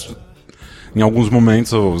 né? Em alguns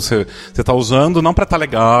momentos você tá usando não para estar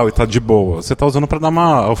legal e tá de boa, você tá usando para dar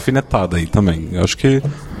uma alfinetada aí também. Eu acho que...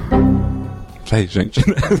 Aí, gente.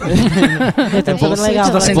 Eu tô falando legal.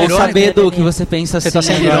 Você tá sendo Vou irônico? saber, Edu, que você pensa assim. Você tá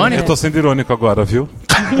sendo irônico? Eu tô sendo irônico agora, viu?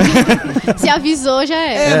 Se avisou, já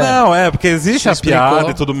é. Não, porque existe a explicou. piada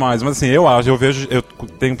e tudo mais, mas assim, eu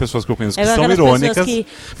tenho pessoas que eu conheço que são aquelas irônicas, pessoas que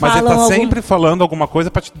mas ele tá falam sempre falando alguma coisa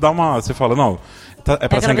pra te dar uma... Você fala, não, é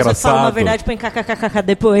pra ser Aquela pessoa que fala uma engraçado. verdade põe kkkk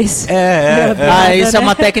depois. Isso é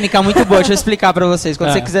uma técnica muito boa. Deixa eu explicar pra vocês.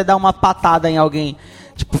 Quando você quiser dar uma patada em alguém,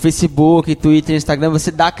 tipo Facebook, Twitter, Instagram,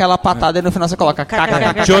 você dá aquela patada e no final você coloca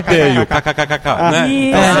kkkk. Te odeio, kkkk, né?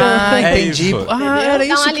 Isso. É Entendi. isso. Era Dá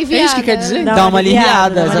uma isso, aliviada. é isso que quer dizer? Dá uma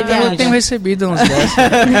aliviada, Eu exatamente. tenho recebido uns dessas.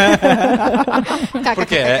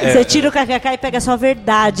 Porque Você tira o kkk e pega só a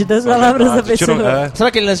verdade das palavras da pessoa. Sabe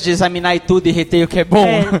aquele lance de examinar e tudo e reter o que é bom?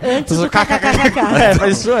 Antes do kkkk.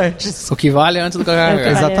 Faz isso antes. O que vale antes do kkk.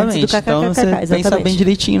 Exatamente. antes do Então você kkkk, pensa exatamente. bem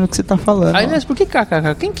direitinho no que você tá falando. Aliás, por que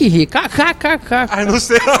kkk? Quem que ri? Kkkk. Ai, não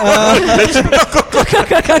sei.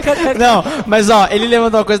 Não, mas ó, ele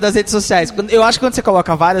levantou uma coisa das redes sociais. Eu acho que quando você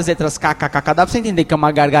coloca várias letras kkkk, dá pra você entender que é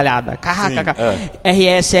uma gargalhada.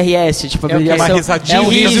 RS, tipo, É o quê? abreviação. Uma risadinha, É um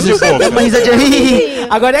riso. de boca. É uma risadinha.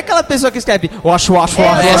 Agora é aquela pessoa que escreve wash. É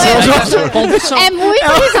muita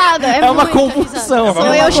risada. É uma muita confusão. risada.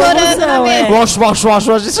 Sou eu chorando na mesa. Wash.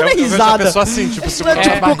 Isso não é Eu vejo a risada. pessoa assim, tipo, se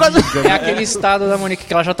É aquele estado da Monique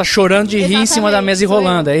que ela já tá chorando de rir em cima da mesa e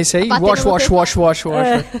rolando. É esse aí? Batendo no Wash.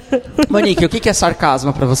 Monique, o que é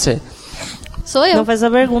sarcasmo pra você? Sou eu. Não faz a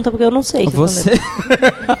pergunta porque eu não sei. Você.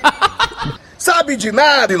 Sabe de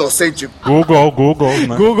nada, inocente. Google,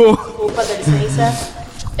 né? Google. Desculpa, dá licença.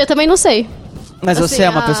 Eu também não sei. Mas Assim, você é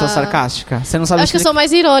uma pessoa sarcástica? Você não sabe Acho que eu sou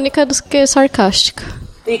mais irônica do que sarcástica.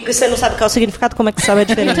 E você não sabe qual é o significado, como é que sabe a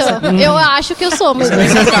diferença? Então, eu acho que eu sou, mas bem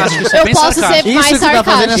sarcástico, isso é eu bem posso sarcástico. ser mais Isso que tá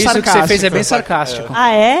fazendo é sarcástica. Isso que você fez é bem sarcástico.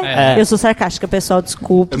 Ah, é? Eu sou sarcástica, pessoal,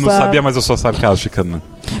 desculpa. Eu não sabia, mas eu sou sarcástica, né?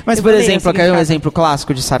 Mas, Eu por falei, exemplo, assim, quer um cara. exemplo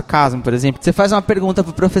clássico de sarcasmo, por exemplo? Você faz uma pergunta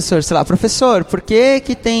pro professor, sei lá, professor, por que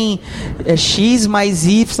tem X mais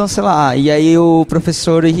Y, sei lá, e aí o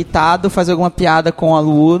professor irritado faz alguma piada com o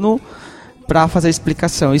aluno pra fazer a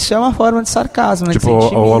explicação. Isso é uma forma de sarcasmo, né? Tipo, que você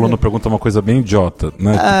intimida. o aluno pergunta uma coisa bem idiota,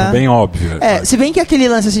 né? Tipo, bem óbvia. Se bem que aquele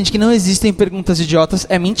lance assim de que não existem perguntas idiotas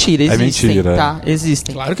é mentira, existem, mentira, tá?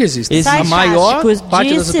 Existem. Claro que existe. Existe. A maior Sarcásticos, parte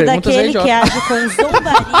dessas disse perguntas é daquele que idiota. age com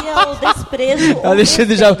zombaria ou desprezo. O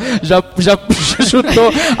Alexandre já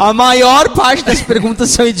chutou. A maior parte das perguntas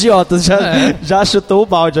são idiotas. Já chutou o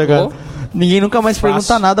balde agora. Ninguém nunca mais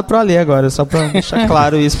pergunta nada pro Ale agora, só pra deixar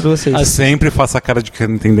claro isso pra vocês. Eu sempre faço a cara de que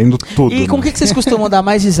entendendo tudo. E com o né? que vocês costumam dar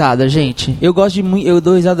mais risada, gente? Eu gosto de eu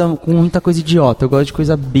dou risada com muita coisa idiota. Eu gosto de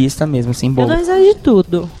coisa besta mesmo, assim, Eu boa. dou risada de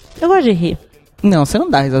tudo. Eu gosto de rir. Não, você não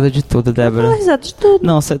dá risada de tudo, Eu dou Débora. risada de tudo.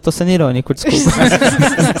 Não, tô sendo irônico, desculpa.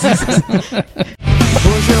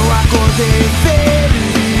 Hoje eu acordei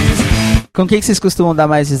feliz. Com o que vocês costumam dar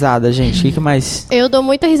mais risada, gente? O que mais? Eu dou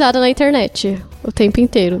muita risada na internet o tempo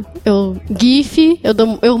inteiro. GIF,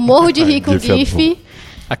 eu morro de rir com GIF é GIF.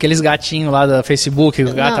 Aqueles gatinhos lá do Facebook,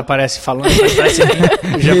 o gato Não. aparece falando, mas parece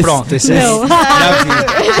já pronto. Esse Não. já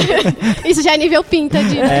vi. Isso já é nível pinta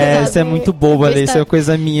de É, risada. isso é muito bobo, Ale. Isso é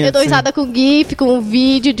coisa minha. Eu dou assim. risada com GIF, com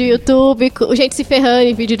vídeo do YouTube, com gente se ferrando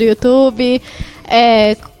em vídeo do YouTube,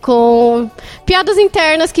 com piadas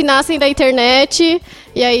internas que nascem da internet.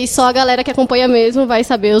 E aí só a galera que acompanha mesmo vai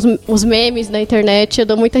saber os memes da internet. Eu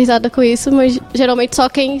dou muita risada com isso, mas geralmente só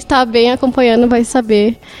quem está bem acompanhando vai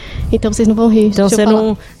saber. Então vocês não vão rir. Então Deixa eu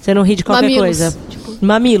falar. você não ri de qualquer Mamilos. coisa.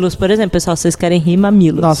 Mamilos, por exemplo, pessoal, vocês querem rir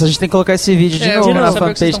mamilos. Nossa, a gente tem que colocar esse vídeo de É, novo eu quero na saber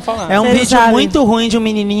o que vocês fanpage. estão falando. É um Vocês vídeo sabem. muito ruim de um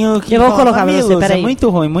menininho que Eu vou fala colocar pra você, mamilos. peraí. É muito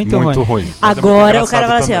ruim, muito ruim. Muito ruim. Mas é muito Agora o cara engraçado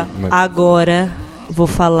fala assim, ó. também, né? Agora vou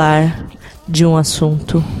falar de um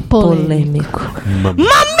assunto polêmico.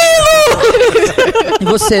 E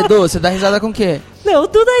você, Edu, você dá risada com o quê? Não,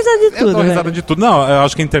 tu dá risada de Eu tudo, dou risada velho. de tudo. Não, eu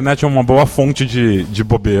acho que a internet é uma boa fonte de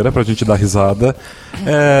bobeira pra gente dar risada.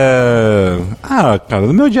 Cara,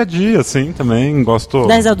 no meu dia a dia, assim, também gosto...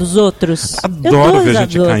 Dá risada dos outros? Eu Adoro dou ver risada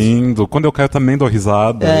gente dos outros. caindo. Quando eu caio, eu também dou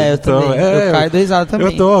risada. Eu também. Eu caio e dou risada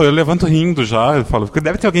também. Eu levanto rindo já. Eu falo, porque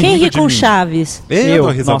deve ter alguém Quem rindo ri de com mim. Chaves? Eu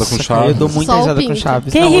dou risada Nossa, com cara, Chaves. eu dou muita Só o risada com Pinto.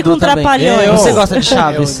 Chaves. Quem Não, ri o Du com também. Trapalhões? Você gosta de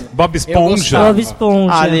Chaves? Bob Esponja. Bob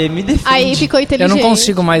Esponja. Ale, me defende. Aí ficou Eu inteligente. não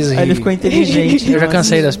consigo mais rir. Aí ele ficou inteligente. Eu já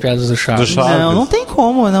cansei das piadas do Chaves. Do Chaves. Não tem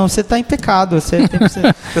como, não. Você tá em pecado. Você tem que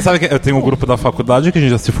ser... Você sabe que eu tenho um grupo da faculdade que a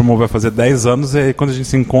gente já se formou, vai fazer 10 anos, e aí quando a gente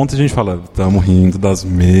se encontra, a gente fala, estamos rindo das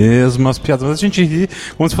mesmas piadas, mas a gente ri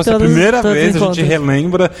como se fosse a primeira todos vez, a gente encontros.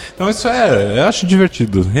 relembra. Então isso eu acho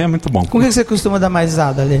divertido, é muito bom. Com o que você costuma dar mais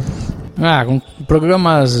risada, Ale? Com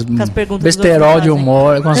programas Com as perguntas besterol dos de outros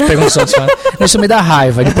humor, com as perguntas dos outros fazem. Isso me dá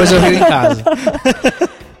raiva, depois eu rio em casa.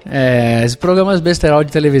 Esses programas besterol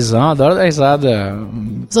de televisão, adoro dar risada.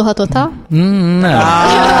 Zorra Total? Não.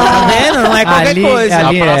 Tá vendo? Não é qualquer Ali- coisa.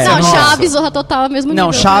 ali é. Não, Nossa. Chaves, Zorra Total é o mesmo Não,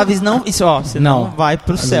 nível. Chaves não... Isso, ó, você não Não. vai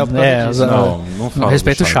pro céu. por causa disso. Não fala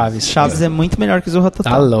Respeito do Chaves. Chaves é muito melhor que Zorra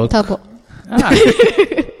Total. Tá louco. Tá bom.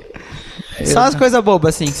 Só as coisas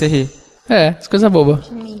bobas assim que você ri. As coisas bobas. De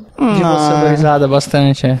você eu dou risada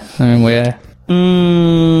bastante, na minha mulher.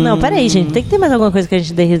 Não, peraí, gente. Tem que ter mais alguma coisa que a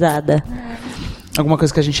gente dê risada. Alguma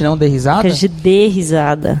coisa que a gente não dê risada? Que a gente dê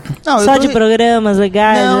risada. Não, eu Só dou de ri- programas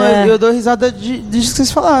legais, Não, né? eu dou risada disso que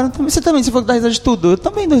vocês falaram. Você também, você falou que dá risada de tudo. Eu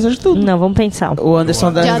também dou risada de tudo. Não, vamos pensar. O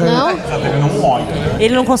Anderson dá Já risada. não?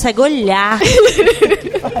 Ele não consegue olhar.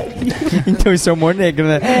 Então isso é humor negro,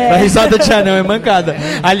 né? A risada de anão é mancada.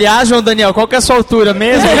 Aliás, João Daniel, qual que é a sua altura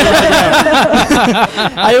mesmo?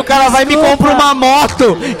 Aí o cara vai e me compra uma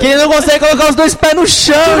moto que ele não consegue colocar os dois pés no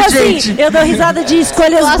chão, Tipo gente. assim, eu dou risada de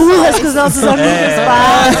escolhas burras que os nossos amigos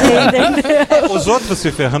fazem, entendeu? Os outros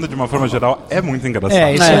se ferrando de uma forma geral é muito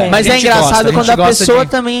engraçado. Isso Mas a é gente engraçado gosta, quando a a gente gosta pessoa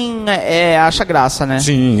de- também acha graça, né?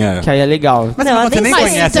 Sim, Que aí é legal. Mas Não, você nem mas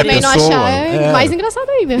Mas conhece a também não pessoa. achar é mais engraçado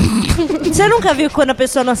ainda. Você nunca viu que quando a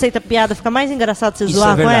pessoa não aceita piada, fica mais engraçado você Isso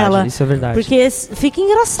zoar é verdade, com ela? isso é verdade. Porque fica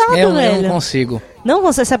engraçado, Eu velho. não consigo.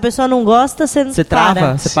 Não, se a pessoa não gosta, você trava?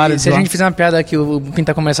 para. Você para de Se a zoar? gente fizer uma piada que o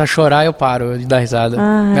Pinta começar a chorar, eu paro de dar risada.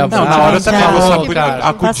 Ai, Eu- Não, na hora eu também cara. vou Cara. só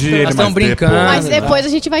acudir ele, Nós mas estamos brincando. depois- Mas depois a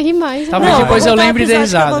gente vai rir mais. Tá né? bom, depois vou eu contar um lembro e dei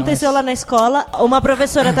episódio que risada. aconteceu lá na escola. Uma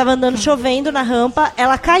professora tava andando chovendo na rampa,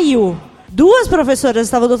 ela caiu. Duas professoras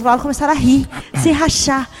estavam do outro lado e começaram a rir, se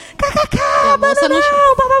rachar. KKK, moça no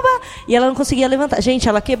bananão, bababá. E ela não conseguia levantar. Gente,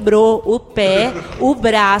 ela quebrou o pé, o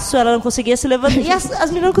braço, ela não conseguia se levantar. E as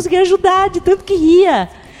meninas não conseguiam ajudar, de tanto que ria.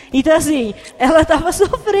 Então, assim, ela tava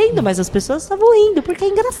sofrendo, mas as pessoas estavam rindo, porque é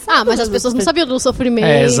engraçado. Ah, mas as pessoas não sabiam do sofrimento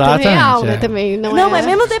exatamente, real, né? é. Também. Não, Não, é, mas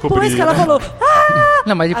mesmo depois que ela falou,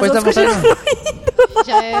 Não, mas depois as dá outras vontade. continuam rindo.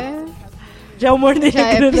 Já é, Já é humor negro,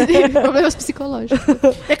 já é né? problemas psicológicos.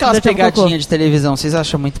 E aquelas Daqui a pouco. pegadinhas de televisão, vocês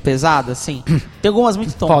acham muito pesado, assim? Tem algumas muito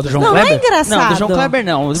tontas. Qual, do João Não, é Kleber? engraçado. Não, do João Kleber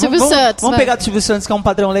não. Silvio Santos, Vamos vai. pegar do Silvio Santos, que é um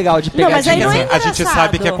padrão legal de Não, pegadinha. mas aí não é A gente engraçado.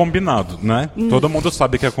 sabe que é combinado, né? Todo mundo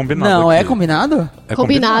sabe que é combinado. Não, é aqui. combinado? É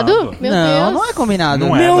Combinado? Meu não, Deus. não é combinado.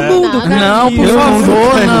 Não é, Meu né? mundo, Nada. cara. Não, por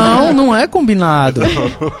favor, não é combinado.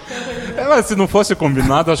 Mas se não fosse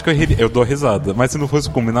combinado, eu acho que eu riria. Eu dou risada. Mas se não fosse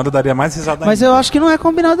combinado, eu daria mais risada Mas ainda. eu acho que não é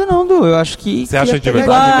combinado não, Du. Eu acho que... Você acha que de é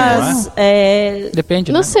verdade pegadinha. que não é? Mas, é,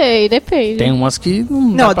 Depende, Não né? sei, depende. Tem umas que não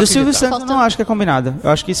Não, dá a pra do Silvio acreditar. Santos eu não acho que é combinado. Eu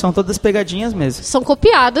acho que são todas pegadinhas mesmo. São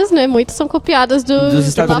copiadas, né? Muitas são copiadas Dos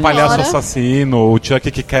Estados lá O palhaço fora. assassino, o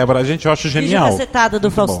Chuck que quebra a gente, eu acho vídeo genial. cacetada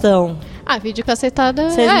do Faustão. Ah, vídeo cacetada.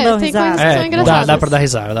 Vocês não dão tem risada? coisas que são engraçadas. Dá pra dar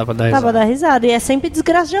risada, dá pra dar Dá pra risada. dar risada. E é sempre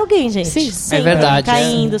desgraça de alguém, gente. Sim. Sempre É verdade, alguém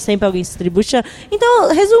caindo, sempre alguém se tribuchando.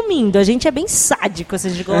 Então, resumindo, a gente é bem sádico. A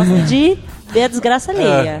gente gosta de ver a desgraça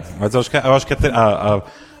alheia. Mas eu acho que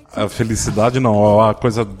a felicidade não, a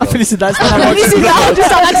coisa. A felicidade está na Felicidade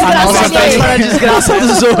está na desgraça alheia. na desgraça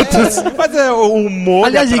dos outros. Mas é o humor.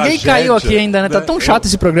 Aliás, e a ninguém tragédia, caiu aqui ainda, né? Tá tão chato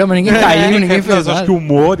esse programa, ninguém Ninguém caiu, ninguém caiu, fez mas eu acho nada. que o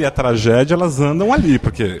humor e a tragédia, elas andam ali,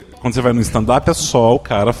 porque quando você vai no stand-up é só o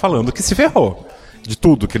cara falando que se ferrou. De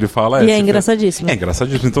tudo que ele fala E é se engraçadíssimo. ferrou. É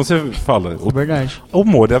engraçadíssimo. Então você fala, Verdade. o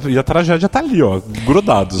humor e a tragédia tá ali, ó,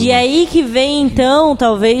 grudados. E né? aí que vem, então,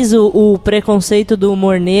 talvez o preconceito do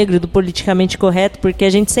humor negro, do politicamente correto, porque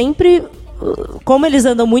a gente sempre... Como eles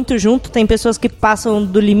andam muito junto, tem pessoas que passam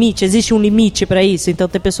do limite. Existe um limite pra isso, então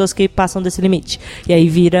tem pessoas que passam desse limite. E aí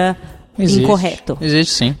vira incorreto.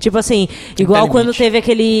 Existe sim. Tipo assim, igual quando teve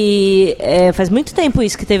aquele... faz muito tempo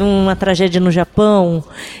isso, que teve uma tragédia no Japão,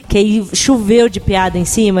 que aí choveu de piada em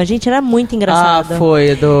cima. Gente, era muito engraçado. Ah,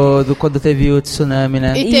 foi, do quando teve o tsunami,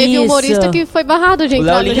 né? E teve um humorista que foi barrado de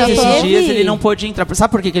entrar no Japão. Esses dias ele não pôde entrar.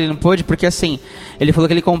 Sabe por que ele não pôde? Porque assim, ele falou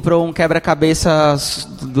que ele comprou um quebra-cabeça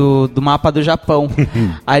do mapa do Japão.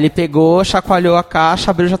 Aí ele pegou, chacoalhou a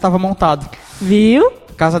caixa, abriu e já tava montado. Viu?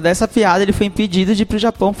 Por causa dessa piada, ele foi impedido de ir pro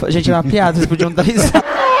Japão. Gente, é uma piada, vocês podiam dar risada.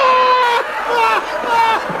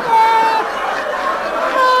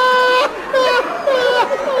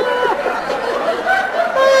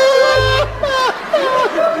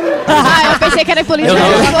 Eu pensei que era polícia. Eu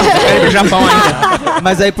quero ir pro Japão ainda.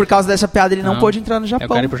 Mas aí, por causa dessa piada, ele não pôde entrar no Japão.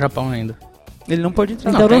 Eu quero ir pro Japão ainda. Ele não pôde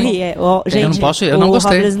entrar. Então não ri. Gente, eu não posso ir, eu não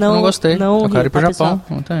gostei. Não gostei. Não eu quero ir pro Japão.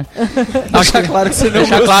 Não tem. Deixa claro que você não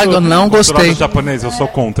Deixa claro que eu não gostei. Japonês, eu sou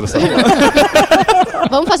contra, sabe?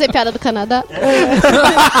 Vamos fazer piada do Canadá?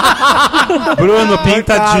 Bruno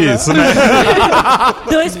Pinta diz, né?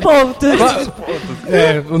 2 pontos.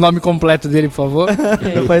 O nome completo dele, por favor.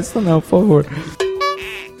 Não faz isso não, por favor.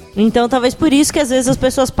 Então, talvez por isso que às vezes as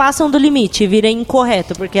pessoas passam do limite e viram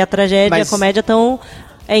incorreto, porque a tragédia e a comédia tão...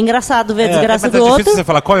 É engraçado ver a desgraça do outro. É difícil você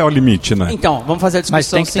falar qual é o limite, né? Então, vamos fazer a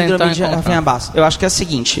discussão síndrome de Rafinha Bastos. Eu acho que é o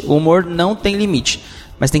seguinte, o humor não tem limite,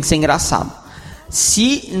 mas tem que ser engraçado.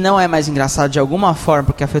 Se não é mais engraçado de alguma forma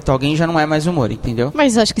porque afetou alguém, já não é mais humor, entendeu?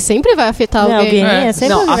 Mas acho que sempre vai afetar alguém.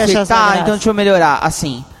 Sempre não, afetar, então deixa eu melhorar.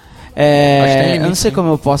 Assim, eu não sei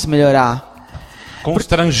como eu posso melhorar.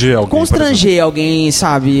 Constranger alguém. Constranger alguém,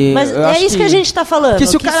 sabe? Mas eu é acho isso que a gente tá falando. Que,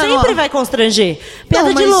 se o que cara sempre não... vai constranger. Piada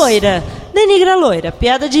Não, de loira, denigra loira.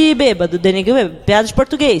 Piada de bêbado, denigra bêbado. Piada de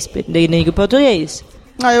português, denigra português.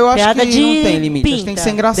 Eu acho piada que de não tem limite. Pinta, Acho que tem que ser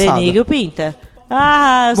engraçado. Denigra pinta.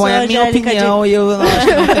 Ah, bom, é a minha opinião e eu não acho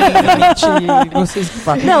que não tem limite. Vocês que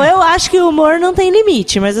falam. Não, eu acho que o humor não tem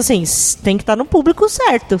limite, mas assim, tem que estar no público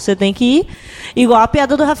certo. Você tem que ir igual a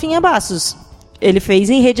piada do Rafinha Bastos. Ele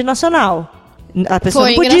fez em rede nacional. A pessoa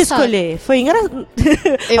não podia escolher. Foi engraçado.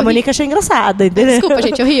 A Monique achou engraçada, entendeu? Desculpa,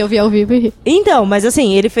 gente, eu vi ao vivo e ri. Então, mas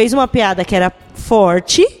assim, ele fez uma piada que era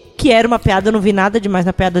forte, que era uma piada, eu não vi nada demais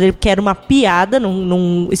na piada dele, porque era uma piada,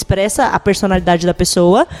 não expressa a personalidade da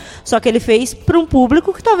pessoa, só que ele fez para um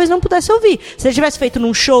público que talvez não pudesse ouvir. Se ele tivesse feito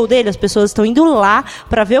num show dele, as pessoas estão indo lá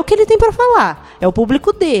para ver o que ele tem para falar. É o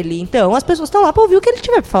público dele. Então, as pessoas estão lá para ouvir o que ele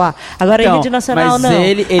tiver para falar. Agora, em rede nacional, não.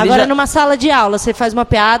 Ele agora, numa sala de aula, você faz uma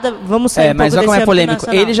piada, vamos sair um pouco mas olha como é polêmico.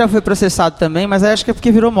 nacional. Ele já foi processado também, mas acho que é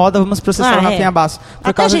porque virou moda, vamos processar o Rafinha Bastos.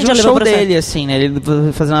 Por causa de um show dele, assim, né? Ele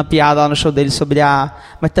fazendo uma piada lá no show dele sobre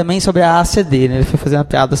mas também sobre a ACD. Né? Ele foi fazer uma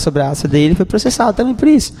piada sobre a ACD e ele foi processado também por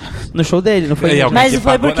isso. No show dele, não foi? Mas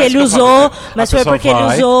foi porque ele usou. Mas foi porque ele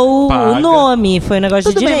usou o nome. Foi um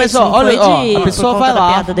negócio de direito. Mas olha, a pessoa vai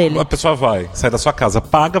lá. A pessoa vai, sai da sua casa,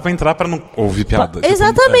 paga, vai entrar pra não ouvir piada.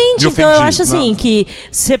 Exatamente. Então eu acho assim que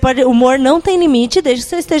você pode. O humor não tem limite desde que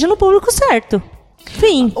você esteja no público certo.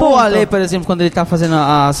 Fim, o Ale, por exemplo, quando ele tá fazendo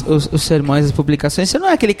os sermões, as publicações, você não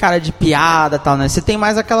é aquele cara de piada e tal, né? Você tem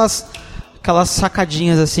mais aquelas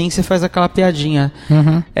sacadinhas assim, que você faz aquela piadinha.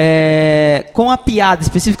 Uhum. Com a piada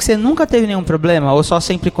específica, você nunca teve nenhum problema? Ou só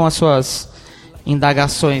sempre com as suas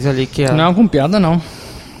indagações ali? Não, com piada não.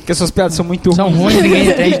 Porque as suas piadas são muito São ruins, ninguém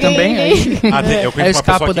entende também. Eu conheço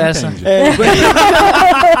uma pessoa que entende.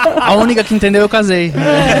 A única que entendeu, eu casei.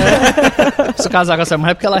 Se eu casar com essa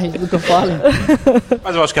mulher é porque ela ri do que eu falo.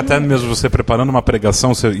 Mas eu acho que até mesmo você preparando uma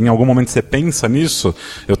pregação, em algum momento você pensa nisso?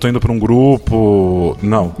 Eu tô indo pra um grupo...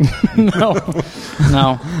 Não.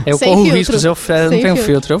 Eu sem corro filtro. riscos, eu não tenho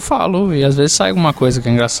filtro. Eu falo, e às vezes sai alguma coisa que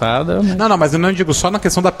é engraçada. Não, mas eu não digo só na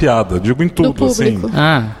questão da piada, eu digo em tudo, assim.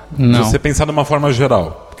 Não. Se você pensar de uma forma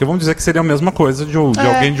geral. Porque vamos dizer que seria a mesma coisa de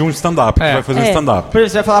alguém de um stand-up, que vai fazer um stand-up. Por exemplo,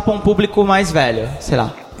 você vai falar pra um público mais velho, sei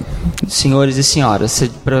lá, senhores e senhoras,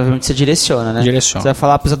 provavelmente você direciona, né? Direciona. Você vai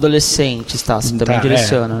falar pros adolescentes, tá? Você também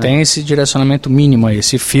direciona, né? Tem esse direcionamento mínimo aí,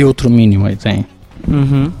 esse filtro mínimo aí, tem.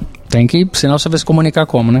 Uhum. Tem que, senão você vai se comunicar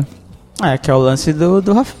como, né? Que é o lance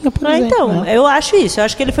do Rafinha, por exemplo. Então, eu acho isso. Eu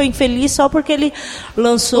acho que ele foi infeliz só porque ele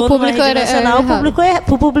lançou o público nacional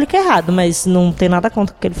o público errado, mas não tem nada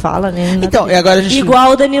contra o que ele fala, nem nada. Então, e agora a gente...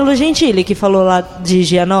 Igual o Danilo Gentili, que falou lá de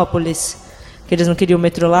Higienópolis, que eles não queriam o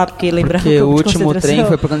metrô lá porque lembravam que o último trem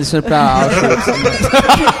foi clandestino pra Auschwitz.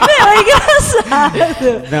 É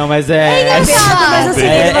engraçado. Não, mas é engraçado, mas assim,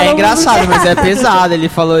 é engraçado, mas é pesado. Ele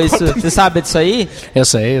falou isso. Você sabe disso aí? Eu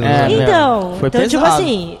sei. Então, foi pesado. tipo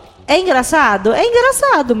assim, É engraçado? É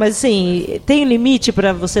engraçado, mas assim, tem um limite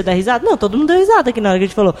pra você dar risada? Não, todo mundo deu risada aqui na hora que a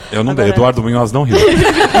gente falou. Eu não dei, Eduardo Munhoz não riu.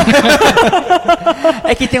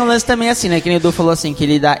 É que tem um lance também assim, né? Que o Edu falou assim, que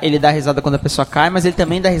ele dá risada quando a pessoa cai, mas ele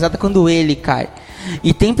também dá risada quando ele cai.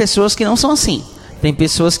 E tem pessoas que não são assim. Tem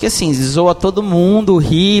pessoas que, assim, zoa todo mundo,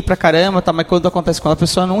 ri pra caramba, tá, mas quando acontece com a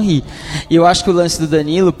pessoa não ri. E eu acho que o lance do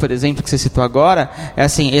Danilo, por exemplo, que você citou agora, é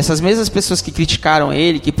assim, essas mesmas pessoas que criticaram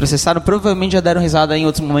ele, que processaram, provavelmente já deram risada em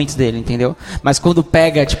outros momentos dele, entendeu? Mas quando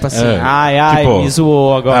pega, tipo assim, tipo, me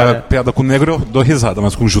zoou agora. Piada com negro eu dou risada,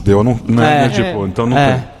 mas com judeu eu não tipo, então não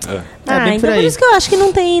tem. bem então por isso que eu acho que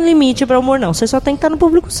não tem limite pra humor, não. Você só tem que estar no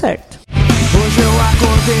público certo. Hoje eu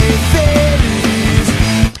acordei feliz.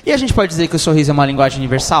 E a gente pode dizer que o sorriso é uma linguagem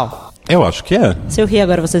universal? Eu acho que é. Se eu rir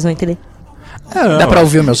agora, vocês vão entender. Dá pra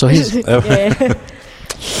ouvir o meu sorriso?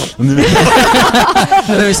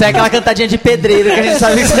 Isso é aquela cantadinha de pedreiro que a gente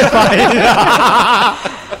sabe que você faz.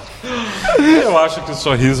 Eu acho que o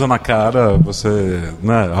sorriso na cara, você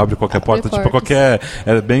abre qualquer porta, tipo, qualquer...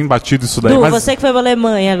 É bem batido isso daí, Du, mas... você que foi pra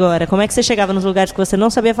Alemanha agora, como é que você chegava nos lugares que você não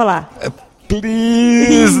sabia falar?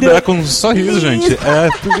 Please, com um sorriso, gente.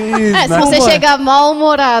 Please, se você chegar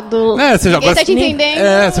mal-humorado, ninguém tá te entendendo.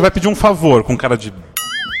 Você vai pedir um favor com cara de...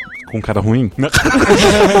 Com cara ruim?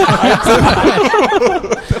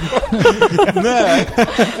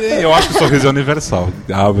 Eu acho que o sorriso é universal.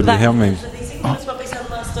 Abre realmente.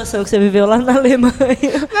 Situação que você viveu lá na Alemanha.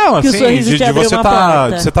 Não, assim, de você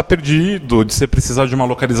você tá perdido, de você precisar de uma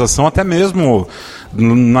localização, até mesmo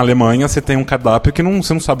na Alemanha você tem um cardápio que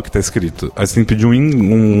você não sabe o que está escrito. Aí você tem que pedir um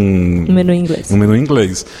menu em inglês. Um menu em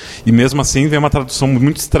inglês. E mesmo assim vem uma tradução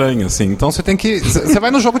muito estranha, assim. Então você tem que... Você vai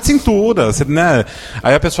no jogo de cintura,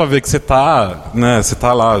 aí a pessoa vê que você tá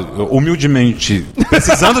lá humildemente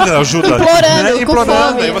precisando de ajuda.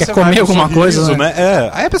 Implorando. Aí você quer comer alguma coisa, né?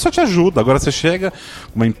 Aí a pessoa te ajuda. Agora você chega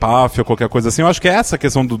uma empáfia, qualquer coisa assim. Eu acho que é essa a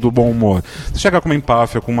questão do bom humor. Você chegar com uma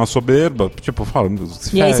empáfia, com uma soberba, tipo, fala...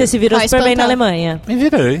 E aí você se virou super bem na Alemanha. Me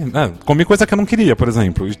virei. Comi coisa que eu não queria, por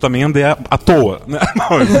exemplo. E também andei à toa. Né?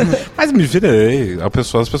 Mas me virei.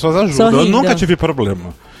 As pessoas ajudam. Sorrindo. Eu nunca tive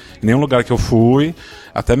problema. Em nenhum lugar que eu fui,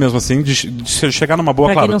 até mesmo assim, de chegar numa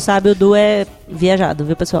boa... Pra quem não sabe, o Du é viajado,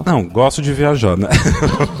 viu, pessoal? Não, gosto de viajar, né?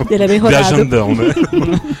 Ele é bem rodado. Viajandão, né?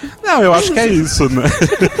 Não, eu acho que é isso, né?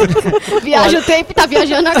 Viaja o tempo e tá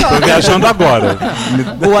viajando agora. Tô viajando agora.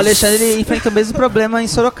 O Alexandre enfrenta o mesmo problema em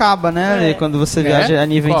Sorocaba, né? Quando você viaja a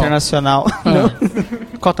nível internacional.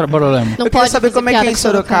 Qual o problema? Eu queria saber como é que é em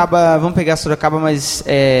Sorocaba. Vamos pegar Sorocaba, mas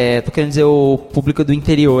tô querendo dizer o público do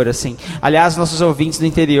interior, assim. Aliás, nossos ouvintes do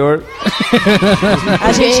interior...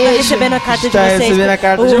 A gente tá recebendo a carta de vocês. Recebendo a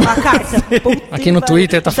carta uma carta. Aqui no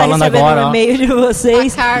Twitter tá falando agora, ó. E-mail de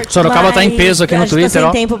vocês. Sorocaba tá em peso aqui no Twitter, ó. A gente tá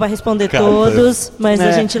sem tempo pra responder todos, mas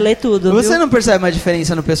a gente lê tudo, Você viu? não percebe uma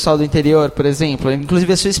diferença no pessoal do interior, por exemplo?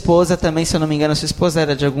 Inclusive a sua esposa também, se eu não me engano, a sua esposa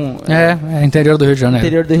era de algum... É interior do Rio de Janeiro.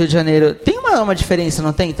 Interior do Rio de Janeiro. Tem uma diferença,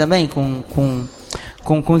 não tem, também?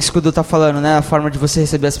 Com isso que o Edu tá falando, né? A forma de você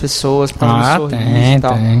receber as pessoas, tem.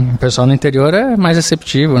 O pessoal no interior é mais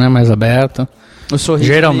receptivo, né? Mais aberto. O sorriso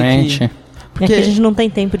geralmente. Porque é que a gente não tem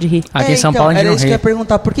tempo de rir. Aqui em São Paulo a gente não ri. Era isso que eu ia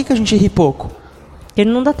perguntar. Por que a gente ri pouco? Porque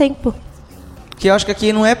não dá tempo. Porque eu acho que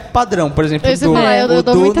aqui não é padrão. Por exemplo, o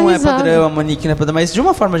Du não é padrão, a Monique não é padrão. Mas de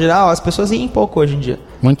uma forma geral, as pessoas riem pouco hoje em dia.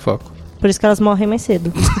 Muito pouco. Por isso que elas morrem mais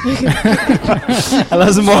cedo.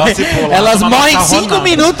 Elas morrem 5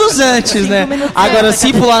 minutos antes, né? Agora,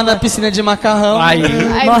 se pular na piscina de macarrão...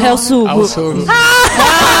 Morre ao sugo.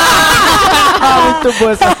 Muito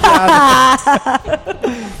boa essa piada.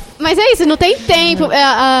 Mas é isso, não tem tempo.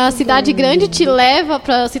 A cidade grande te leva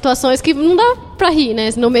pra situações que não dá pra rir,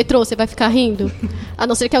 né? No metrô você vai ficar rindo. A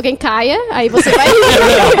não ser que alguém caia, aí você vai rir.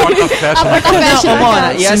 A porta fecha. A porta fecha.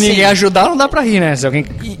 Mona, se ninguém ajudar, não dá pra rir, né? Se alguém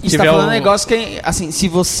você tá falando um negócio que, assim, se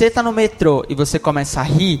você tá no metrô e você começa a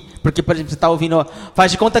rir, porque, por exemplo, você tá ouvindo...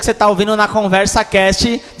 Faz de conta que você tá ouvindo na Conversa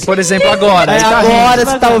Cast. Por exemplo, agora. Agora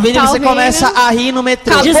você tá ouvindo e você começa a rir no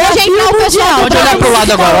metrô. Acabou de entrar o pessoal do Pode olhar pro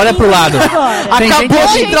lado agora, olha pro lado. Acabou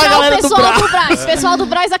de entrar a galera do Brás. O pessoal do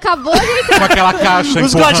Brás acabou de entrar. Com aquela caixa.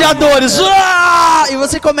 Os gladiadores. E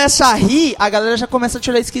você começa a rir, a galera já começa a te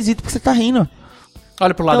olhar esquisito porque você tá rindo.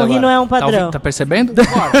 Olha pro lado então, agora. rir não é um padrão. Tá percebendo?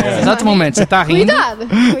 Exato momento, você tá rindo. Cuidado.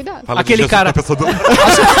 Aquele cara...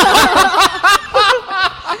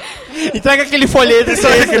 Entrega aquele folheto.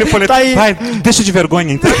 Tá aí. Vai, deixa de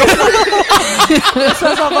vergonha, então.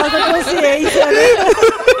 Suas avós da consciência, né?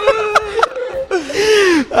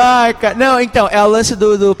 Ai, cara. Não, então, é o lance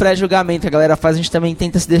do pré-julgamento que a galera faz, a gente também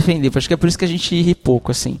tenta se defender. Acho que é por isso que a gente ri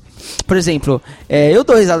pouco, assim. Por exemplo, eu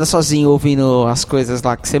dou risada sozinho ouvindo as coisas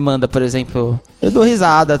lá que você manda, por exemplo. Eu dou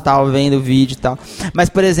risada, tal, vendo o vídeo e tal. Mas,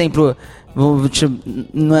 por exemplo,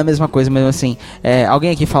 não é a mesma coisa, mas assim,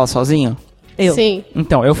 alguém aqui fala sozinho? Eu. Sim.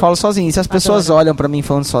 Então, eu falo sozinho. E se as pessoas olham pra mim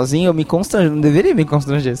falando sozinho, eu me constranjo. Não deveria me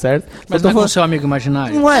constranger, certo? Mas não é com o seu amigo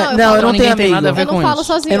imaginário? Não é, não, eu não tenho amigo. Nada a ver Eu não com falo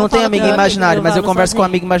isso. sozinho. Eu não tenho amigo imaginário, mas eu falo converso com o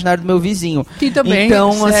sozinho. amigo imaginário do meu vizinho. Que também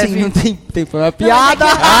então, serve. assim, não tem problema. Piada!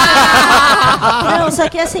 Não, só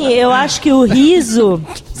que assim, eu acho que o riso...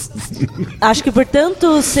 Acho que por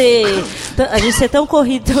tanto ser... A gente ser tão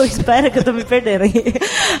corrido... Espera que eu tô me perdendo aqui.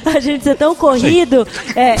 A gente ser tão corrido...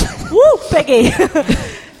 Peguei!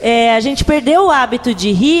 A gente perdeu o hábito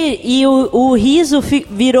de rir e o riso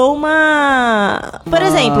virou uma... Por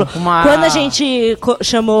exemplo, quando a gente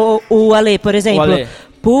chamou o Ale, por exemplo...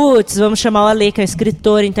 Putz, vamos chamar o Ale, que é um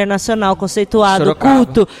escritor internacional, conceituado, Sorocaba.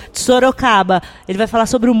 culto, de Sorocaba. Ele vai falar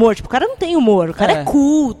sobre humor. Tipo, o cara não tem humor, o cara é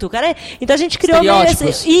culto, o cara é... Então a gente criou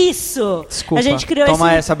Estereótipos. Isso! Desculpa, a gente criou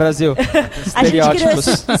toma essa, Brasil. A gente criou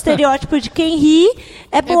esse estereótipo de quem ri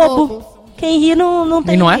é bobo. Quem ri não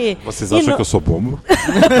tem E não é? que... Vocês acham que eu sou bobo?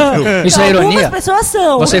 Isso é ironia? Algumas pessoas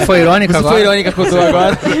são. Você foi irônica agora? Foi irônica com o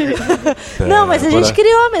agora. Não, mas a agora- gente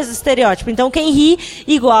criou mesmo estereótipo. Então quem ri,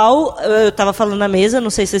 igual, eu tava falando na mesa, não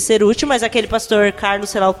sei se é ser útil, mas aquele pastor Carlos,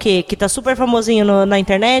 sei lá o quê, que tá super famosinho na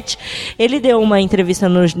internet, ele deu uma entrevista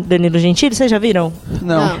no Danilo Gentili, vocês já viram?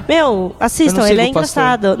 Não. Meu, assistam, Eu não ele é sigo o pastor.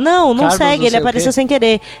 engraçado. Não Carlos segue, não ele sei o apareceu quê. sem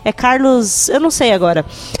querer. É Carlos, eu não sei agora.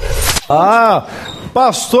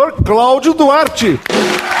 Pastor Cláudio Duarte.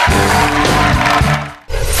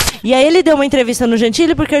 E aí ele deu uma entrevista no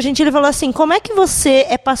Gentili, porque o Gentili falou assim, como é que você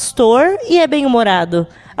é pastor e é bem-humorado?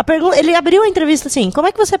 Ele abriu a entrevista assim, como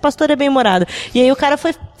é que você é pastor e é bem-humorado? E aí o cara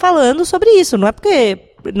foi falando sobre isso, não é porque...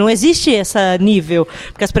 Não existe esse nível,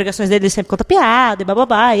 porque as pregações dele sempre contam piada e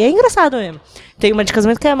bababá, e é engraçado mesmo. Tem uma de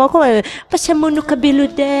casamento que é mal com ela. Passa a mão no cabelo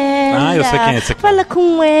dela. Eu sei quem é. Fala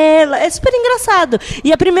com ela. É super engraçado.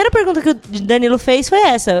 E a primeira pergunta que o Danilo fez foi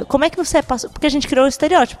essa. Como é que você é pastor? Porque a gente criou um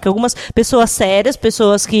estereótipo. Porque algumas pessoas sérias,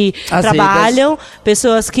 pessoas que trabalham,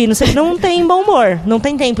 pessoas que não têm bom humor. Não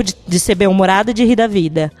tem tempo de ser bem-humorado e de rir da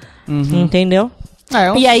vida. Entendeu?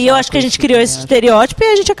 E aí eu acho que a gente criou esse estereótipo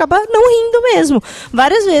e a gente acaba não rindo mesmo.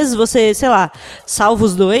 Várias vezes você, sei lá, salva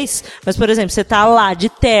os dois, mas, por exemplo, você tá lá de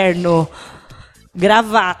terno,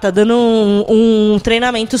 gravata, dando um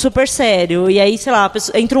treinamento super sério, e aí, sei lá,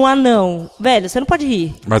 entra um anão. Velho, você não pode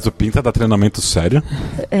rir. Mas o Pinta dá treinamento sério?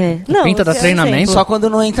 Não, Pinta dá treinamento? Só quando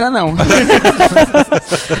não entra, não.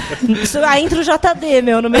 Aí entra o JD,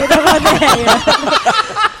 meu, no meio da plateia.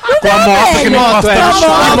 Com a moto que nem moto,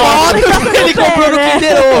 a moto. Ele comprou no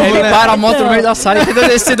Kinder Ovo, Ele né? para a moto no meio da sala e tenta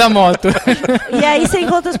descer da moto. E aí você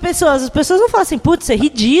encontra as pessoas não falam assim, putz, você ri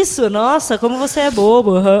disso, nossa, como você é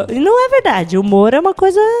bobo. E não é verdade, o humor é uma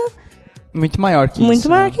coisa... Muito maior que isso. Muito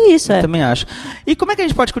maior que isso, Eu também acho. E como é que a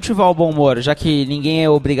gente pode cultivar o bom humor, já que ninguém é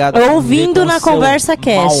obrigado a Ouvindo na Conversa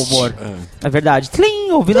Cast. mau humor? É verdade.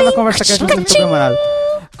 Ouvindo na Conversa Cast, não tem nada.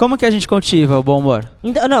 Como que a gente cultiva o bom humor?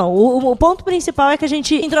 Então, não, o ponto principal é que a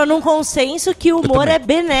gente entrou num consenso que o humor é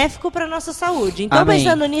benéfico para nossa saúde. Então, Amém.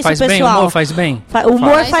 pensando nisso, Faz bem, o pessoal... humor faz bem? O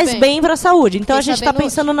humor Faz faz bem. bem para a saúde. Então, a Pensa gente tá bem no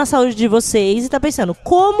pensando na saúde de vocês e tá pensando,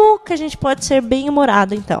 como que a gente pode ser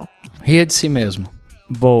bem-humorado, então? Ria de si mesmo.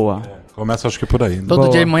 Boa. Começa, acho que por aí. Né? Todo Boa.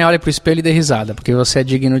 dia de manhã olha pro espelho e dê risada, porque você é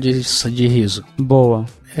digno de riso. Boa.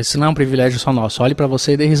 Esse não é um privilégio só nosso. Olhe pra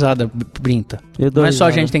você e dê risada, Brinta. Eu dou Não é só a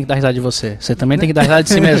risada. gente que tem que dar risada de você. Você também tem que dar risada de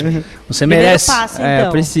si mesmo. Você Primeiro merece. passo, Eu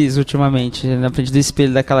então. preciso ultimamente, na frente do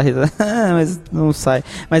espelho, daquela risada. Mas não sai.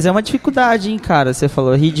 Mas é uma dificuldade, hein, cara? Você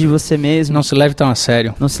falou, rir de você mesmo. Não se leve tão a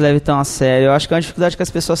sério. Não se leve tão a sério. Eu acho que é uma dificuldade que as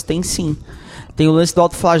pessoas têm, sim. Tem o lance do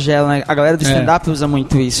autoflagelo, né? A galera do stand-up usa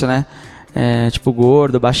muito isso, né? Tipo,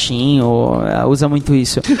 gordo, baixinho, usa muito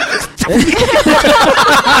isso.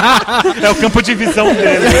 É o campo de visão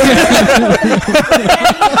dele.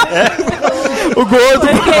 O gordo,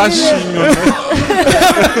 Baixinho, né?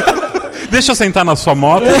 Deixa eu sentar na sua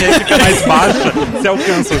moto e aí fica mais baixa, você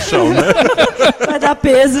alcança o chão, né? Vai dar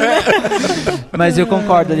peso, né? Mas eu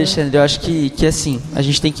concordo, Alexandre. Eu acho que assim, a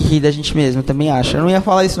gente tem que rir da gente mesmo, eu também acho. Eu não ia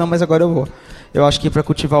falar isso não, mas agora eu vou. Eu acho que para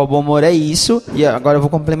cultivar o bom humor é isso, e agora eu vou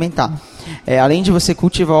complementar. Além de você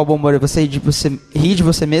cultivar o bom humor, você rir de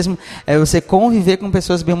você mesmo, é você conviver com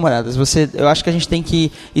pessoas bem-humoradas. Eu acho que a gente tem que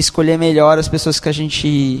escolher melhor as pessoas que a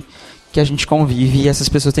gente convive, e essas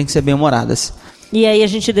pessoas têm que ser bem-humoradas. E aí a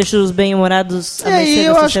gente deixa os bem-humorados E aí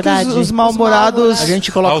eu acho que os mal-humorados... A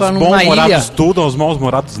gente coloca Aos numa ilha. bom-humorados tudo, aos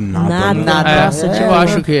mal-humorados nada. Nada. Nossa, Eu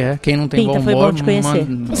acho que é. Quem não tem Pinta, bom foi humor... bom te conhecer.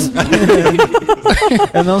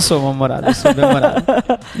 Eu não sou mal-humorado, eu sou bem-humorado.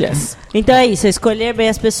 Yes. Então é isso, é escolher bem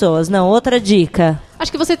as pessoas. Não, outra dica.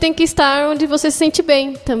 Acho que você tem que estar onde você se sente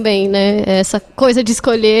bem também, né? Essa coisa de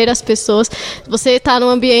escolher as pessoas. Você tá num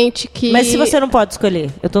ambiente que... Mas se você não pode escolher,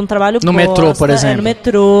 eu tô no trabalho No metrô, por exemplo. no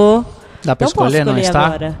metrô. Dá pra escolher, não está?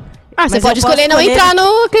 Agora. você Mas pode eu posso escolher não entrar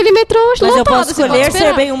naquele metrô lotado. Mas eu posso você pode escolher ser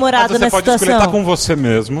esperar. bem-humorado Você nessa pode escolher situação. estar com você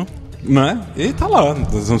mesmo, né? E tá lá. Não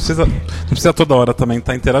precisa toda hora também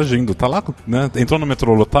estar interagindo. Tá lá, né? Entrou no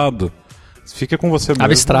metrô lotado, fica com você mesmo.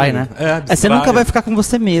 Abstrai, né? Abstrai. Você nunca vai ficar com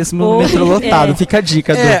você mesmo no metrô lotado. Fica a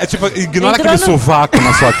dica. Tipo, ignora Entrou aquele no- sovaco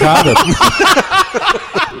na sua cara.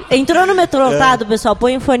 Entrou no metrô lotado, pessoal,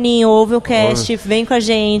 põe um foninho, ouve o cast, vem com a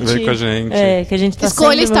gente. Vem com a gente. Que a gente tá Escolha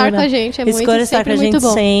sempre estar mandando. com a gente, é muito- Escolha estar com sempre a gente muito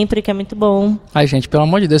bom. sempre, que é muito bom. Ai, gente, pelo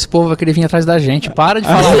amor de Deus, esse povo vai querer vir atrás da gente. Para de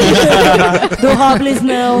falar. Do Robles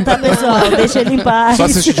não, tá, pessoal? Deixa ele em paz. Só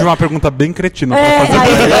se a gente tiver uma pergunta bem cretina pra fazer.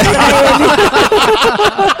 aí ele.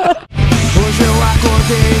 Hoje eu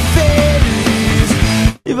acordei feliz.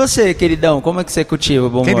 E você, queridão, como é que você cultiva o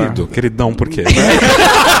bom humor? Queridão, por quê?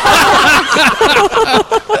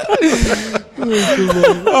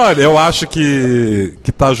 Olha, eu acho que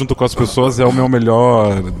tá junto com as pessoas é o meu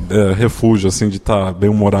melhor refúgio, assim, de estar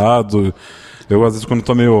bem-humorado. Eu, às vezes, quando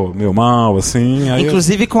tô meio mal, assim... Aí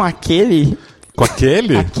Inclusive com aquele... Com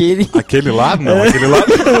aquele? Aquele lá? Não, aquele lá...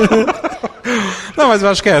 Não, mas eu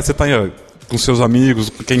acho que você tá com seus amigos,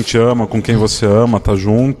 com quem te ama, com quem você ama, tá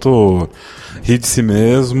junto, ri de si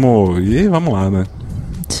mesmo e vamos lá, né?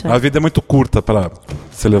 A vida é muito curta pra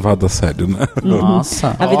ser levada a sério, né?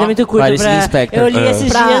 Nossa. A vida é muito curta Clarice pra... Lispector. Eu li esses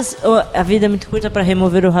dias... A vida é muito curta pra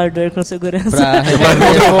remover o hardware com segurança. Pra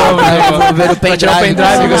remover o Pra tirar o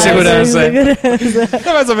pendrive com segurança.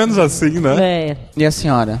 É mais ou menos assim, né? É. E a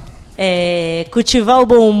senhora? Cultivar o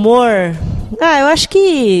bom humor... eu acho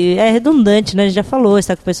que é redundante, né? A gente já falou,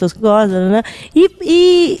 estar com pessoas que gostam, né?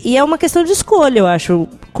 E é uma questão de escolha, eu acho.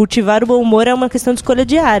 Cultivar o bom humor é uma questão de escolha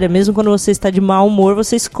diária. Mesmo quando você está de mau humor,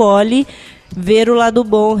 você escolhe ver o lado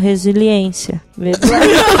bom, resiliência.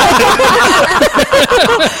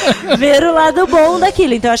 Ver o lado bom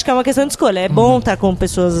daquilo. Então, acho que é uma questão de escolha. É bom estar com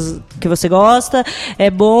pessoas que você gosta, é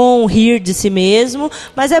bom rir de si mesmo,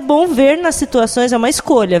 mas é bom ver nas situações, é uma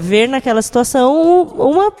escolha, ver naquela situação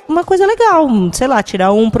uma coisa legal. Sei lá,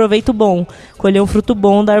 tirar um proveito bom, colher um fruto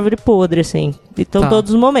bom da árvore podre, assim. Então,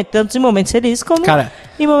 todos os momentos, tanto em momentos felizes como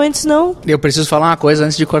em momentos não. Eu preciso falar uma coisa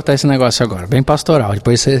antes de cortar esse negócio agora. Bem pastoral.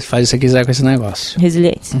 Depois você faz o que você quiser com esse negócio.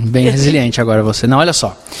 Resiliência. Bem resiliente agora você. Não, olha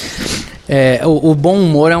só. O bom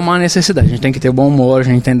humor é uma necessidade. A gente tem que ter bom humor, a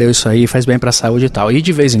gente entendeu isso aí, faz bem pra saúde e tal. E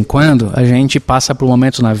de vez em quando a gente passa por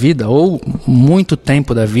momentos na vida, ou muito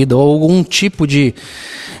tempo da vida, ou algum tipo de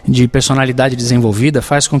personalidade desenvolvida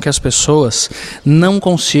faz com que as pessoas não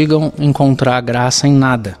consigam encontrar graça em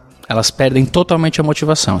nada. Elas perdem totalmente a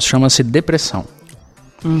motivação. Isso chama-se depressão.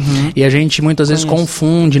 E a gente muitas vezes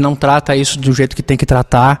confunde, não trata isso do jeito que tem que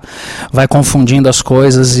tratar, vai confundindo as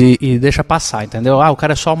coisas e deixa passar, entendeu? O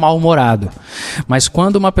cara é só mal-humorado. Mas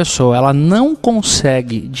quando uma pessoa ela não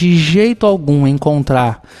consegue de jeito algum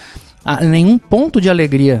encontrar nenhum ponto de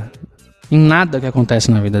alegria em nada que acontece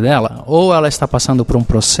na vida dela, ou ela está passando por um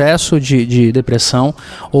processo de depressão,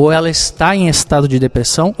 ou ela está em estado de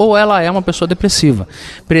depressão, ou ela é uma pessoa depressiva.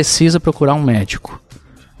 Precisa procurar um médico.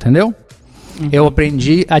 Entendeu? Eu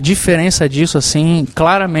aprendi a diferença disso assim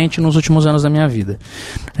claramente nos últimos anos da minha vida.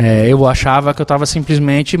 Eu achava que eu estava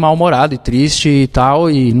simplesmente mal-humorado e triste e tal,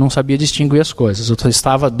 e não sabia distinguir as coisas. Eu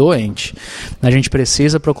estava doente. A gente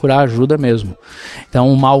precisa procurar ajuda mesmo.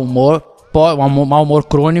 Então o mau humor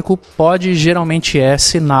crônico geralmente é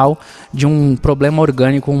sinal de um problema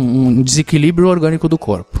orgânico, um desequilíbrio orgânico do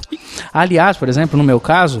corpo. Aliás, por exemplo, no meu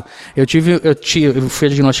caso, eu fui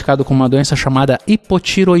diagnosticado com uma doença chamada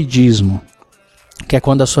hipotiroidismo, que é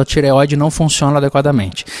quando a sua tireoide não funciona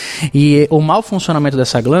adequadamente. E o mau funcionamento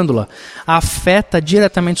dessa glândula afeta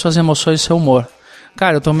diretamente suas emoções e seu humor.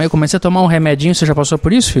 Cara, comecei a tomar um remedinho. Você já passou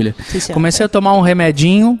por isso, filha? Sim, comecei a tomar um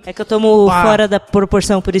remedinho. É que eu tomo fora da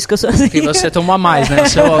proporção, por isso que eu sou assim. E você toma mais, né?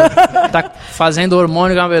 Você tá fazendo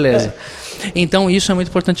hormônio, é uma beleza. Então isso é muito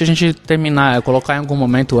importante a gente terminar, colocar em algum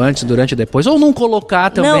momento antes, durante, depois, ou não colocar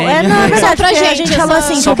também. Não, é verdade, pra gente, a gente falou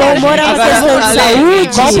assim, que só o bom humor é uma questão de saúde.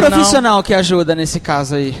 Qual profissional que ajuda nesse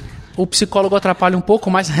caso aí? O psicólogo atrapalha um pouco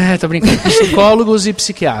mais. Tô brincando. Psicólogos e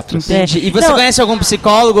psiquiatras. Entendi. E você conhece algum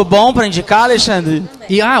psicólogo bom pra indicar, Alexandre?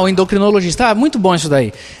 E o endocrinologista. Muito bom isso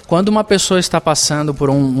daí. Quando uma pessoa está passando por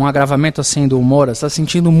um agravamento assim do humor, está se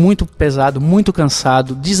sentindo muito pesado, muito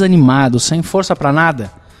cansado, desanimado, sem força pra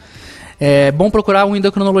nada, é bom procurar um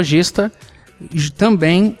endocrinologista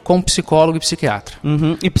também com psicólogo e psiquiatra.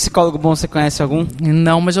 Uhum. E psicólogo bom, você conhece algum?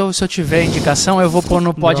 Não, mas se eu tiver indicação, eu vou pôr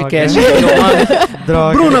no podcast.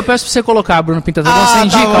 Droga. Bruno, eu peço pra você colocar, Bruno Pinta. Você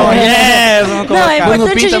indica. Vamos colocar. Não, é Bruno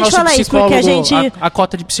importante Pinta, a gente nosso falar isso, porque a psicólogo, gente... a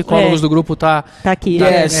cota de psicólogos do grupo tá aqui.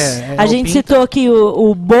 Yes. A gente citou que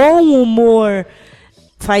o bom humor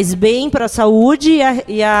faz bem para a saúde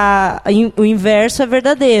e o inverso é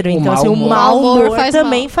verdadeiro. Então, assim, o mau humor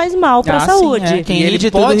também faz mal para a saúde. Sim, e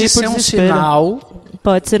ele pode ser um sinal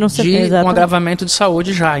de um agravamento de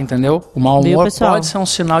saúde já, entendeu? O mau humor pode ser um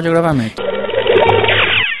sinal de agravamento.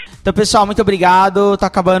 Então, pessoal, muito obrigado. Tá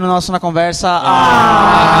acabando o nosso Na Conversa.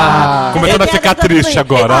 Começando a ficar triste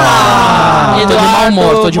agora.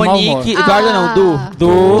 Eduardo, tô de mau humor. Monique... Eduardo não, Du.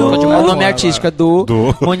 O nome artístico é Du.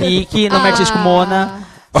 Monique, nome artístico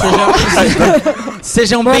Mona.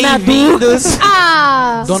 Sejam bem-vindos.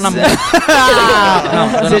 Dona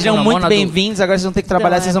Sejam muito bem-vindos. Agora vocês vão ter que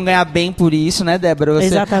trabalhar, vocês vão ganhar bem por isso, né, Débora?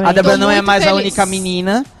 Exatamente. A Débora não é mais feliz. a única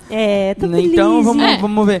menina. Tô feliz. Então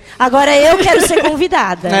vamos ver. Agora eu quero ser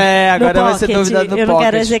convidada. Agora vai ser convidada no Eu não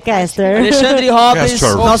quero ser caster. Alexandre Robles,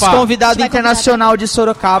 Caster. nosso Opa. convidado internacional de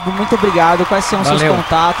Sorocaba. Muito obrigado. Quais são os seus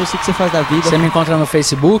contatos? O que você faz da vida? Você me encontra no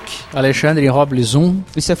Facebook, Alexandre Robles 1.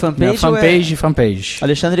 Isso é fanpage? Fanpage.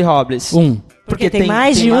 Alexandre Robles. 1. Porque tem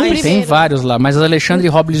mais de um primeiro. Tem vários lá, mas Alexandre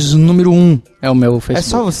Robles número 1 é o meu Facebook. É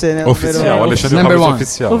só você, né? Oficial, Alexandre Number Robles one.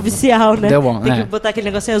 oficial. Oficial, né? The one, Tem que botar aquele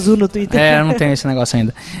negocinho azul no Twitter. Eu não tenho esse negócio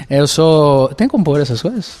ainda. Eu sou... Tem como pôr essas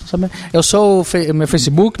coisas? Eu sou meu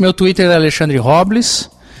Facebook, meu Twitter é Alexandre Robles.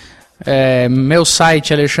 Meu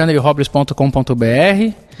site é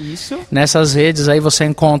alexandrerobles.com.br. Isso. Nessas redes aí você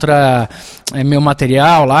encontra meu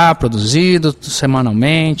material lá, produzido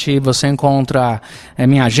semanalmente. Você encontra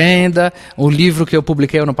minha agenda, o livro que eu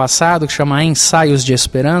publiquei ano passado, que chama Ensaios de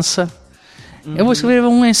Esperança. Eu vou escrever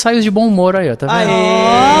um ensaio de bom humor aí, ó, tá vendo?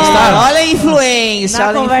 Olha a influência. Na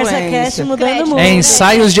olha a Conversa influência. Cast mudando muito.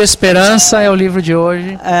 Ensaios de Esperança é o livro de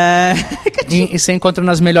hoje. E você encontra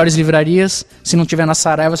nas melhores livrarias. Se não tiver na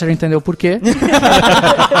Saraiva, você já entendeu por quê.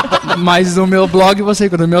 Mas no meu blog,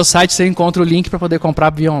 no meu site, você encontra o link para poder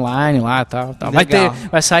comprar via online lá e tal.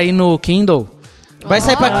 Vai sair no Kindle. Vai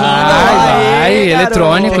sair pra Kindle. Vai,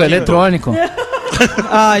 eletrônico.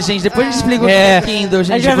 Gente, depois a gente explica o que é Kindle,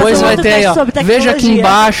 gente. Depois vai ter aí, ó. Veja aqui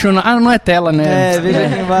embaixo. Não é tela, né? Veja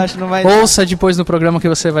aqui embaixo, não vai. Ouça depois no programa que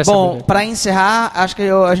você vai saber. Bom, pra encerrar, acho que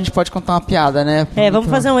a gente pode contar uma piada, né?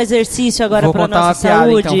 Vamos fazer um exercício agora Vou pra contar nossa uma piada,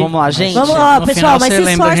 saúde. então. Vamos lá, gente. Vamos lá, No pessoal, final, mas você se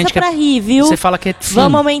lembra, esforça gente, que pra rir, viu? Você fala que é fim.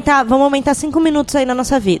 Vamos aumentar 5 minutos aí na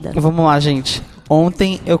nossa vida. Vamos lá, gente.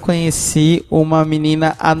 Ontem eu conheci uma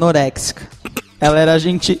menina anoréxica. Ela era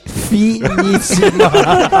gente finíssima. Boa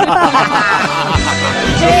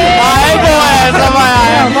essa,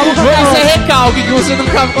 vai. Vamos ser recalque, que você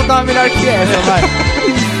nunca vai contar uma melhor que essa, vai.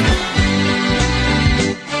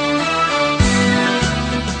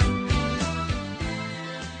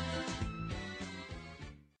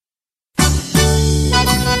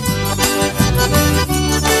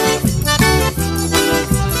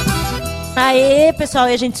 Aê, pessoal,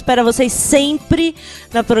 e a gente espera vocês sempre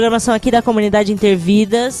na programação aqui da Comunidade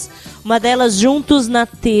Intervidas. Uma delas juntos na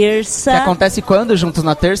terça. Que acontece quando? Juntos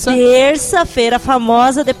na terça? Terça-feira,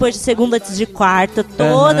 famosa depois de segunda antes de quarta.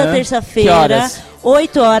 Toda terça-feira. Que horas?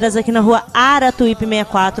 8 horas aqui na rua Aratuípe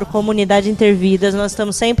 64, Comunidade Intervidas. Nós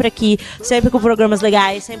estamos sempre aqui, sempre com programas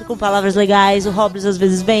legais, sempre com palavras legais. O Robles às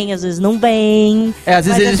vezes vem, às vezes não vem. Às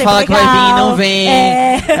vezes eles falam que vai vir e não vem.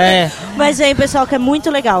 Mas vem, pessoal, que é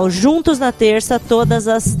muito legal. Juntos na terça, todas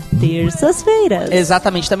as terças-feiras.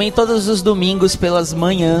 Exatamente. Também todos os domingos, pelas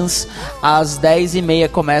manhãs, às 10h30,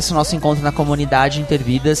 começa o nosso encontro na Comunidade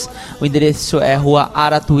Intervidas. O endereço é Rua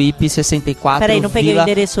Aratuípe 64. Peraí, não peguei Vila o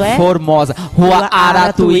endereço, Formosa. Rua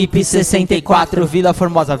Aratuípe 64, Vila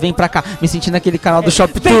Formosa. Vem pra cá, me sentindo naquele canal do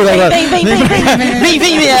Shop Tour agora.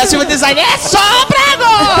 Vem, a Silva Design é só pra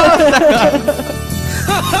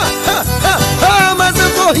mas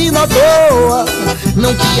eu tô rindo à toa.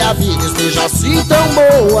 Não que a vida esteja assim tão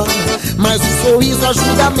boa, mas o sorriso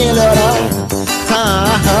ajuda a melhorar.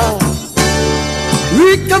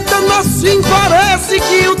 E cantando assim parece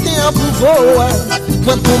que o tempo voa.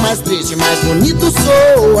 Quanto mais triste, mais bonito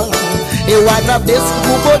soa. Eu agradeço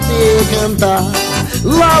por poder cantar.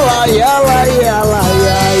 Lá, lá, ia, lá, ia, lá,